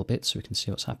expand this a little bit so we can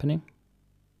see what's happening.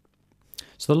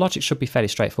 So the logic should be fairly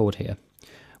straightforward here.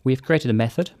 We've created a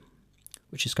method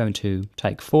which is going to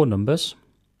take 4 numbers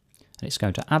and it's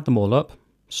going to add them all up,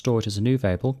 store it as a new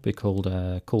variable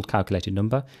called calculated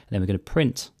number, and then we're going to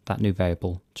print that new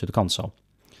variable to the console.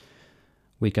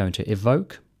 We're going to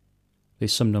evoke the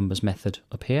sum numbers method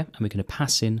up here, and we're going to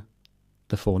pass in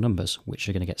the 4 numbers, which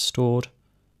are going to get stored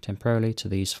temporarily to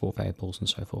these 4 variables and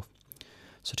so forth.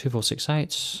 So 2, 4, 6,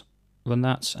 8, run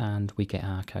that, and we get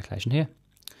our calculation here.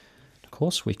 Of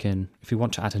course, we can, if we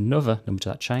want to add another number to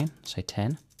that chain, say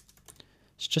 10,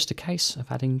 it's just a case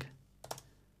of adding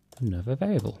another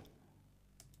variable.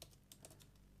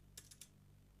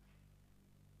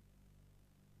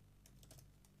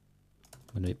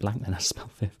 I'm going to be blank then, I spelled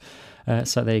 5th.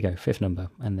 So there you go, 5th number,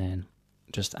 and then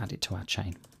just add it to our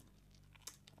chain.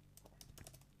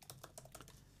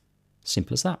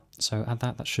 Simple as that. So add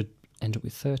that, that should end up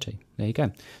with 30. There you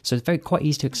go. So it's quite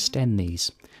easy to extend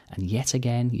these. And yet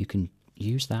again, you can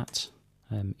use that,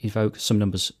 evoke some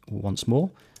numbers once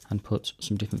more, and put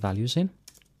some different values in.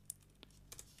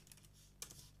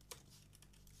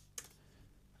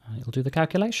 And it'll do the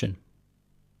calculation.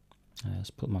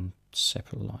 Let's put them on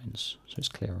separate lines so it's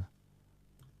clearer.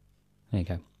 There you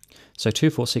go. So 2,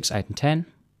 4, 6, 8, and 10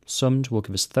 summed will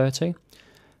give us 30.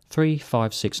 3,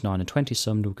 5, 6, 9, and 20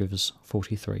 summed will give us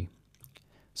 43.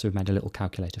 So we've made a little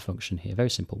calculator function here, very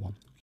simple one.